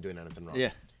 But I wasn't doing anything wrong.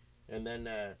 Yeah. And then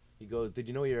he goes, did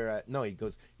you know you're, no, he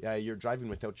goes, yeah, you're driving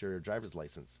without your driver's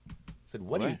license. I said,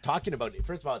 what are you talking about?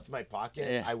 First of all, it's my pocket.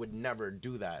 Yeah. I would never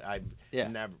do that. I've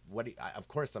never, of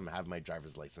course I'm have my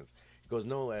driver's license. He goes,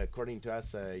 no, according to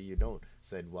us, you don't. I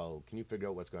said, well, can you figure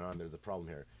out what's going on? There's a problem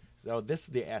here. So this is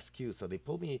the SQ. So they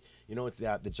pulled me, you know,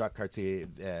 at the Jacques Cartier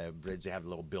bridge, they have a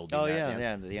little building. Oh, yeah,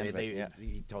 yeah. The end of it, yeah.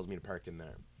 He tells me to park in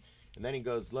there. And then he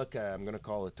goes, look, I'm going to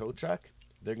call a tow truck.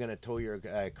 They're going to tow your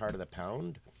car to the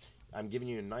pound. I'm giving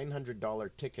you a $900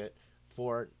 ticket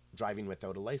for driving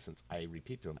without a license. I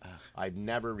repeat to him, I've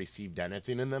never received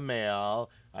anything in the mail.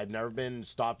 I've never been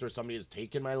stopped or somebody has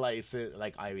taken my license.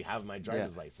 Like, I have my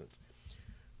driver's license.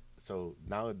 So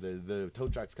now the tow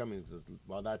truck's coming. Says,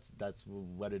 well, that's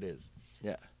what it is.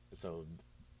 Yeah. So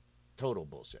total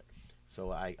bullshit.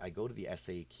 So I go to the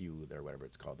SAQ, or whatever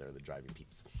it's called there, the driving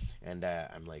peeps. And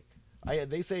I'm like,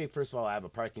 they say, first of all, I have a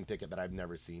parking ticket that I've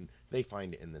never seen. They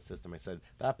find it in the system. I said,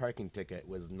 that parking ticket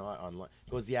was not online.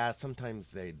 He goes, yeah, sometimes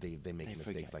they make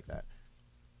mistakes like that.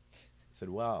 I said,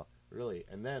 well, really?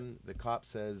 And then the cop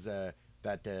says that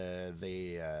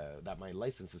my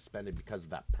license is suspended because of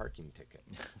that parking ticket.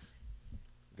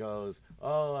 Goes,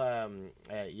 oh,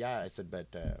 yeah. I said, but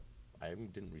I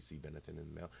didn't receive anything in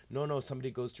the mail. No,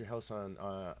 somebody goes to your house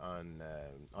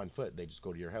on foot. They just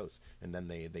go to your house, and then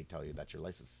they tell you that your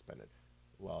license is suspended.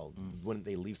 Well, wouldn't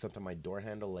they leave something on my door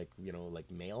handle, like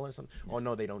mail or something? Oh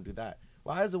no, they don't do that.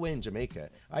 Well, I was away in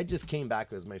Jamaica. I just came back.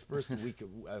 It was my first week.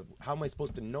 How am I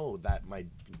supposed to know that my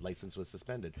license was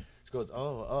suspended? She goes,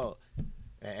 oh.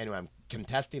 Anyway, I'm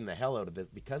contesting the hell out of this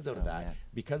because of that. Man.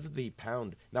 Because of the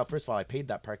pound. Now, first of all, I paid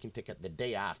that parking ticket the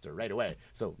day after, right away.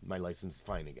 So my license is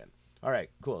fine again. All right,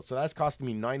 cool. So that's costing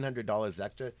me $900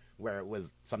 extra, where it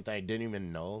was something I didn't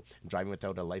even know, driving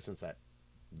without a license that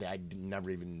I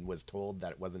never even was told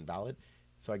that it wasn't valid.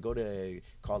 So I go to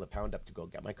call the pound up to go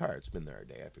get my car. It's been there a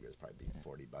day. I figure it's probably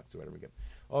 $40 or whatever.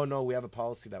 Oh, no, we have a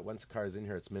policy that once a car is in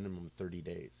here, it's minimum 30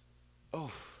 days.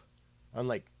 Oh. I'm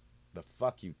like, the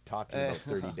fuck you talking about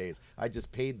 30 days? I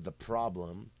just paid the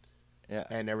problem,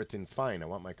 and everything's fine. I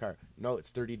want my car. No, it's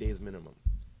 30 days minimum.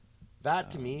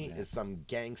 That to me is some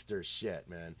gangster shit,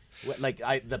 man. Like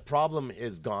the problem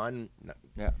is gone.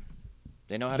 Yeah,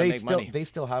 they know how to make money. They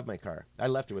still have my car. I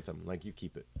left it with them. Like, you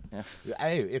keep it. Yeah.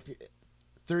 If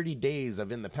 30 days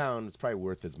of in the pound, it's probably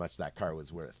worth as much that car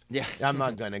was worth. Yeah. I'm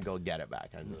not gonna go get it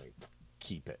back. I'm just like,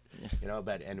 keep it.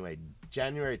 But anyway,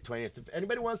 January 20th. If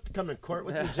anybody wants to come to court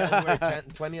with me, January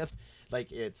 10th, 20th.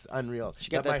 Like, it's unreal. You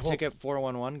should get that ticket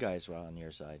 411 guys on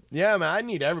your side. Yeah, man, I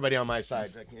need everybody on my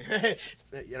side.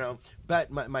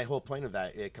 But my whole point of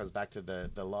that, it comes back to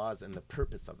the laws and the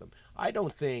purpose of them. I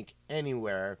don't think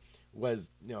anywhere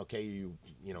was, okay, you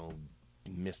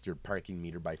missed your parking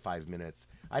meter by 5 minutes.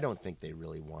 I don't think they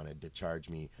really wanted to charge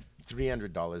me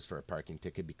 $300 for a parking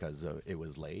ticket because it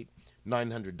was late,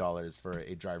 $900 for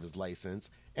a driver's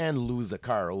license, and lose a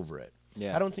car over it.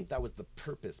 Yeah. I don't think that was the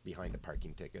purpose behind a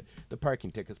parking ticket. The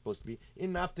parking ticket is supposed to be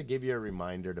enough to give you a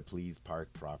reminder to please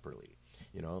park properly.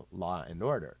 Law and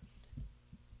order.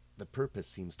 The purpose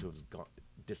seems to have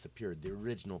disappeared, the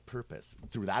original purpose,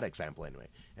 through that example anyway.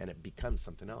 And it becomes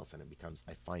something else, and it becomes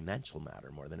a financial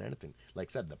matter more than anything.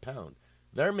 Like I said, the pound.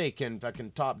 They're making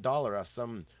fucking top dollar off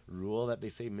some rule that they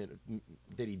say,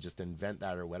 did he just invent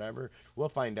that or whatever? We'll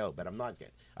find out, but I'm not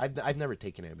getting. I've never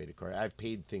taken anybody to court. I've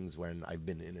paid things when I've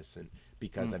been innocent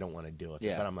because I don't want to deal with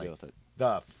it. But I'm like,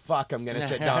 the fuck, I'm gonna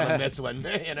sit down on this one.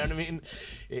 You know what I mean?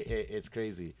 It's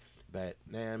crazy. But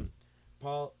man,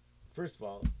 Paul, first of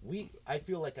all, I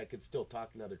feel like I could still talk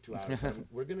another 2 hours.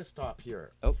 We're gonna stop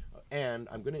here. Oh. And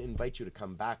I'm going to invite you to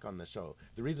come back on the show.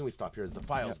 The reason we stop here is the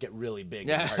files get really big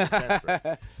and hard to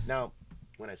transfer. Now,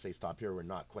 when I say stop here, we're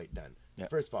not quite done. Yep.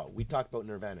 First of all, we talked about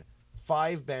Nirvana.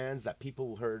 5 bands that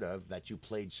people heard of that you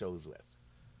played shows with.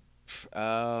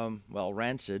 Well,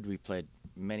 Rancid, we played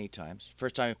many times.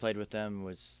 First time we played with them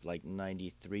was like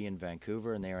 93 in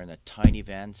Vancouver, and they were in a tiny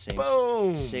van,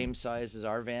 same size as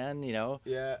our van,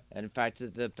 Yeah. And in fact,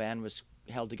 the van was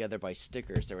held together by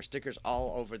stickers. There were stickers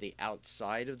all over the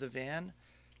outside of the van,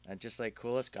 and just like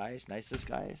coolest guys, nicest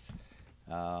guys.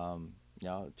 They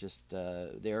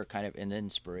were kind of an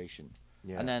inspiration.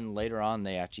 Yeah. And then later on,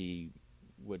 they actually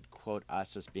would quote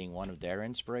us as being one of their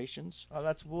inspirations. Oh,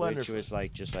 that's wonderful. Which was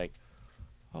just like,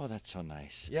 oh, that's so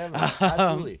nice. Yeah, man,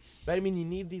 absolutely. But I mean, you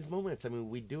need these moments. I mean,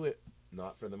 we do it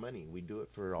not for the money. We do it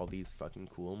for all these fucking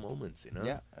cool moments,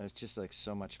 Yeah, it's just like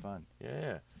so much fun.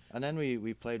 Yeah. And then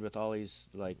we played with all these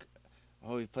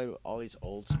we played with all these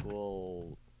old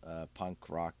school punk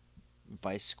rock,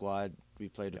 Vice Squad. We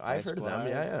played with I've Five heard of Squad,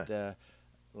 them, yeah,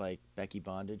 like Becky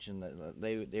Bondage, and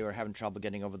they were having trouble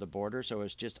getting over the border, so it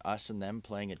was just us and them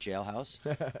playing at Jailhouse,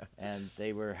 and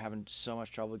they were having so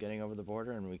much trouble getting over the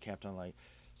border, and we kept on like,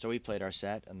 so we played our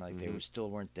set, and like they still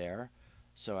weren't there,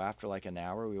 so after like an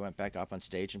hour, we went back up on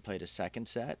stage and played a second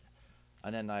set.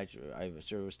 And then I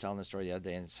sort of was telling the story the other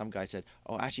day, and some guy said,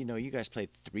 "Oh, actually, no, you guys played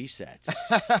 3 sets."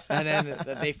 And then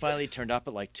they finally turned up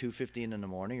at like 2:15 in the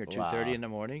morning or 2:30 in the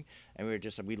morning, and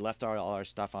we left all our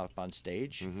stuff up on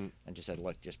stage and just said,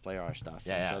 "Look, just play our stuff."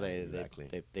 Yeah, and so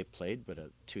exactly. they played, but at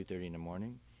 2:30 in the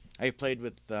morning. I played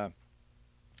with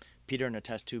Peter and the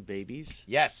Test Tube Babies.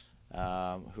 Yes.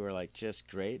 Who are like just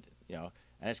great, And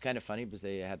it's kind of funny because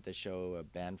they had the show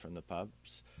Band from the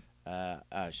Pubs. The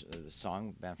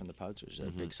song "Band from the Pubs," which is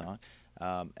a big song,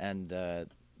 and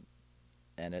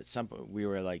at some point we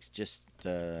were like just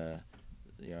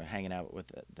hanging out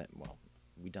with that. Well,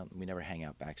 we never hang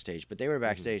out backstage, but they were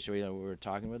backstage, so we were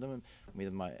talking with them,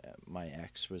 and my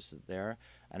ex was there,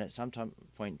 and at some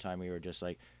point in time we were just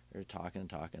like we were talking,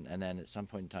 and then at some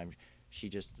point in time she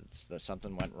just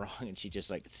something went wrong, and she just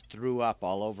like threw up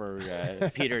all over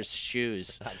Peter's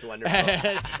shoes. That's wonderful.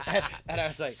 and I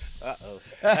was like, uh-oh.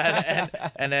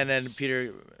 And then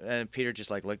Peter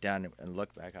just like looked down and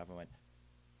looked back up and went,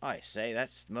 I say,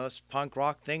 that's the most punk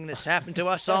rock thing that's happened to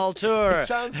us all tour. It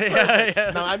sounds perfect.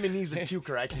 No, I'm an easy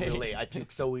puker. I can relate. I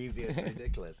puke so easy. It's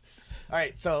ridiculous. All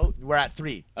right, so we're at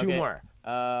 3. 2 more.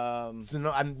 So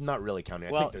no, I'm not really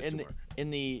counting. I think there's 2 more. In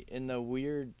the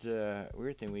weird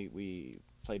thing, we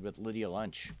played with Lydia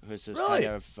Lunch, who's this Really?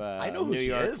 kind of I know who New she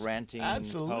York is. ranting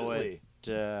Absolutely.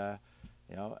 poet,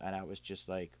 and I was just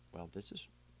like, well, this is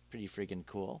pretty freaking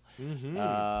cool.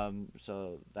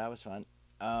 So that was fun.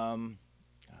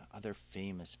 Other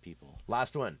famous people.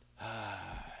 Last one.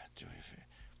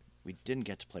 We didn't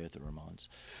get to play with the Ramones.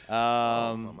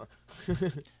 Mama.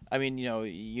 I mean,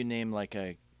 you name like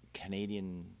a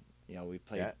Canadian. We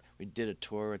played. Yeah. We did a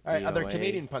tour with. All right, DOA. other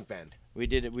Canadian punk band. We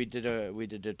did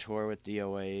a tour with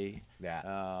DOA. Yeah.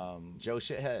 Joe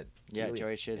Shithead. Yeah,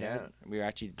 Joey Shithead. Yeah. We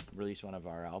actually released one of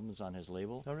our albums on his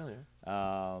label. Oh, really?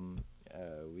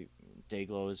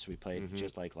 Dayglows, we played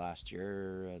just like last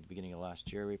year, at the beginning of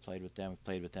last year. We played with them. We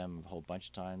played with them a whole bunch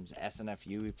of times.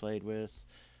 SNFU we played with.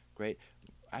 Great.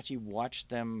 Actually watched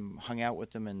them, hung out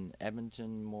with them in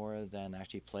Edmonton more than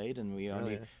actually played. And we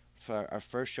only, for our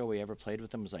first show we ever played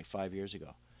with them was like 5 years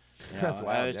ago. That's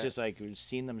wild. I was just like, we've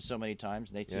seen them so many times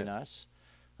and they'd seen us.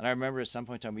 And I remember at some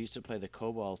point in time we used to play the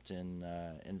Cobalt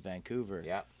in Vancouver.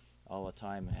 Yeah. All the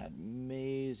time. And had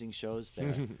amazing shows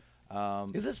there.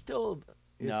 Is it still...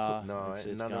 No,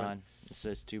 it's gone.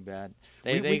 It's too bad.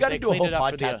 We got to do a whole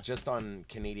podcast just on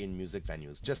Canadian music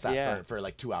venues, just that for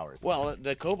like 2 hours. Well,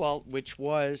 the Cobalt, which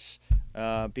was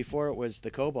before it was the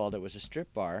Cobalt, it was a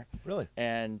strip bar. Really?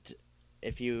 And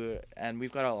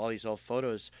we've got all these old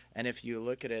photos, and if you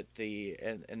look at it,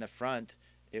 in the front,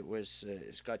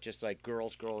 it's got just like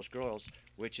girls,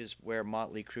 which is where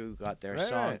Motley Crue got their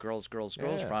song "Girls, Girls,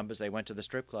 Girls" from, because they went to the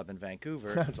strip club in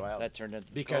Vancouver. That's wild. That turned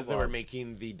into because they were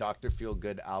making the Dr.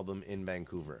 Feelgood album in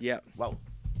Vancouver. Yeah. Wow.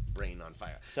 Brain on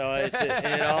fire. So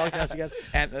it all comes together.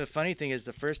 And the funny thing is,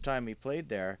 the first time we played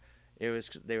there, they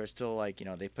were still like,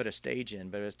 they put a stage in,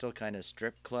 but it was still kind of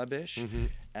strip club-ish.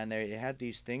 And they had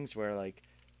these things where like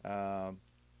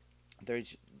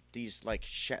there's these like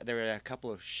there were a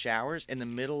couple of showers in the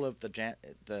middle of the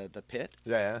pit.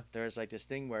 Yeah. There's like this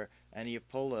thing where, and you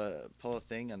pull a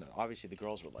thing, and obviously the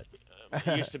girls were like,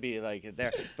 it used to be like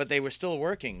there, but they were still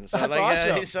working. So that's like,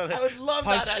 awesome. So I would love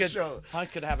that show.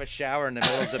 Punk could have a shower in the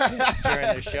middle of the pit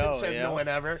during the show. Says no one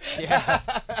ever. Yeah.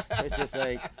 It's just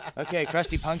like, okay,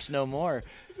 Crusty Punk's no more.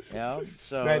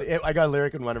 So Man, I got a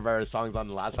lyric in one of our songs on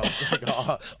the last album.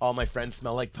 Like, all my friends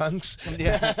smell like punks.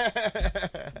 Yeah.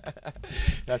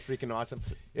 That's freaking awesome.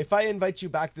 If I invite you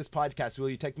back to this podcast, will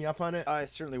you take me up on it? I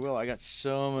certainly will. I got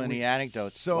so many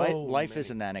anecdotes. Life is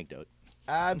an anecdote.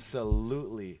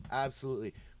 Absolutely.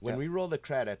 When we roll the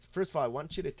credits, first of all, I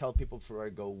want you to tell people before I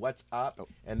go what's up,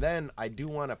 and then I do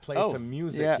want to play some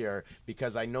music here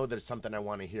because I know there's something I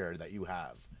want to hear that you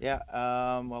have. Yeah.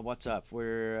 Well, what's up?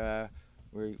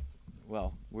 We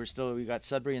got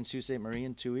Sudbury and Sault Ste. Marie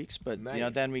in 2 weeks, but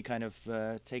nice. Then we kind of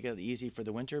take it easy for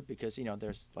the winter because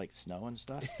there's like snow and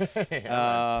stuff.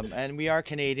 And we are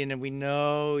Canadian, and we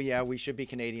know we should be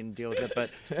Canadian and deal with it, but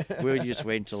we'll just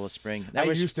wait until the spring. I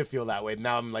used to feel that way.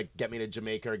 Now I'm like, get me to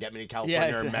Jamaica or get me to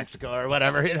California or Mexico or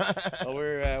whatever. Well,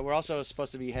 we're also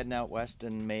supposed to be heading out west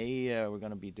in May. We're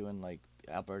going to be doing like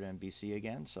Alberta and BC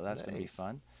again, so that's going to be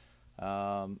fun.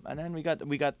 And then we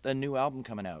got a new album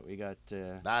coming out. We got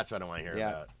that's what I want to hear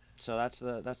about. So that's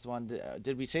the one.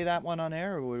 Did we say that one on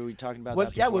air, or were we talking about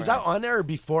that? Yeah, was that on air or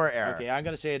before air? Okay, I'm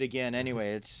gonna say it again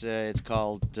anyway. It's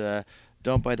called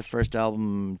 "Don't Buy the First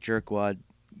Album, Jerkwad.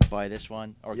 Buy this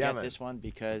one or get this one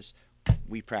because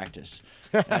we practice."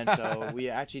 And so we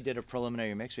actually did a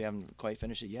preliminary mix. We haven't quite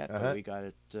finished it yet, but we got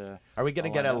it. Are we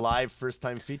gonna get a live first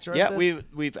time feature? Yeah, of this?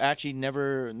 we've actually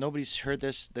nobody's heard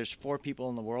this. There's 4 people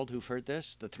in the world who've heard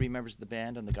this: the 3 members of the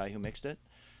band and the guy who mixed it.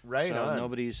 Right so on.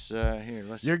 Nobody's here.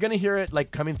 You're gonna hear it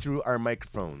like coming through our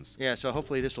microphones. Yeah, so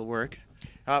hopefully this will work.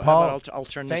 Paul, I'll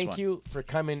turn this one. Thank you for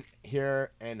coming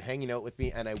here and hanging out with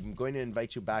me, and I'm going to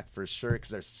invite you back for sure because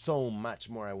there's so much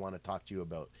more I want to talk to you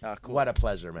about. Cool. What a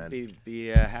pleasure, man. Be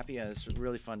happy. It's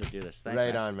really fun to do this. Thanks,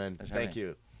 right man. on, man. Thank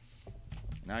you.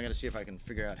 Now I got to see if I can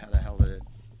figure out how the hell to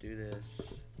do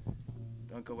this.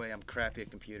 Don't go away. I'm crappy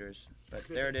at computers. But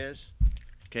there it is.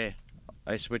 Okay.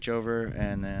 I switch over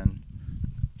and then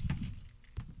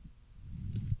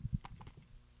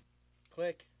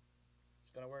click.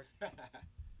 It's going to work.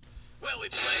 Well, we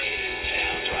played in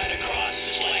towns right across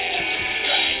this land.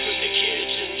 Drank with the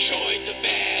kids, enjoyed the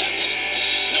bands.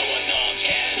 No one norms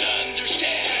can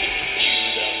understand.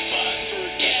 Cue the fun,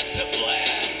 forget the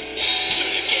plan.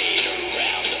 Through the gate,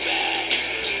 around the back.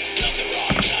 Not the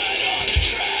wrong side on the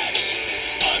tracks.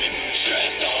 Army boots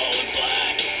dressed all in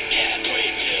black. Can't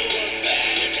wait till a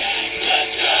band attacks.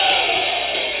 Let's go!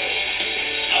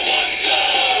 I wanna go!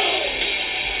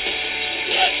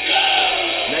 Let's go!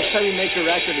 Next time you make a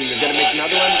record and you're gonna make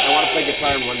another one, I want to play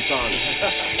guitar in one song.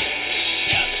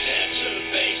 Down the steps of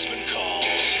basement calls.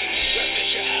 Where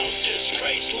Fisher House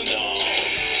disgraced Lindall.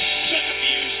 Shut the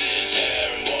fuses,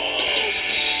 hair and walls.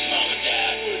 Mom and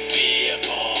Dad would be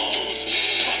appalled.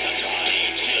 Fuck on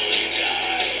trying till you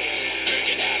die.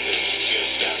 Drinking happens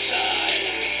just outside.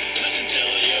 Listen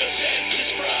till your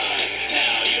senses fry.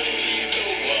 Now you'll leave the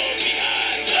world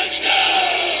behind. Let's go!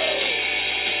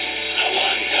 I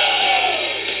wanna go!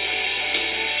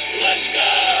 Let's go!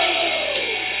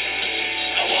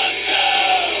 I wanna go!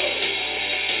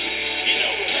 You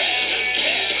know we're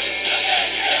presidents.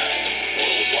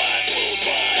 Worldwide,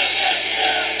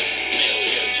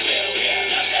 millions, billions.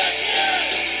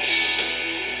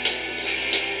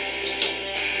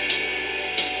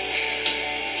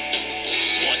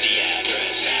 Want the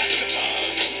address, ask a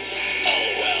punk. All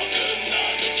welcome,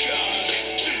 not the junk.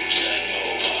 Suits and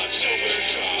mohawks, sober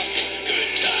drunk.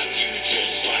 Good times, you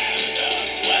just slam and dunk.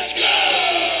 Let's go!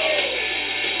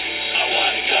 I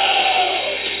wanna go!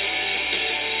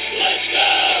 Let's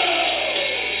go!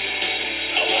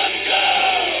 I wanna go!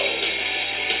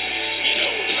 You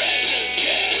know we're president.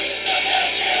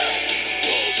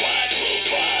 Worldwide,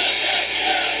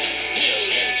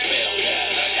 millions,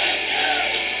 billions.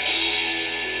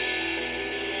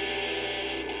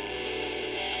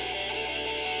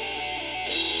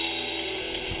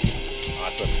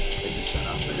 Awesome. It just shut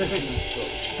up. It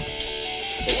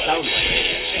sounds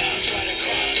like towns right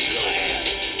across this land.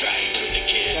 Driving with the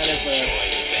kids, enjoy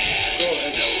the band. Cool.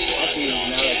 Actually, now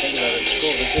that I think about it, it's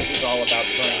cool that this is all about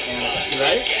touring Canada.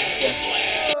 Right? Yeah.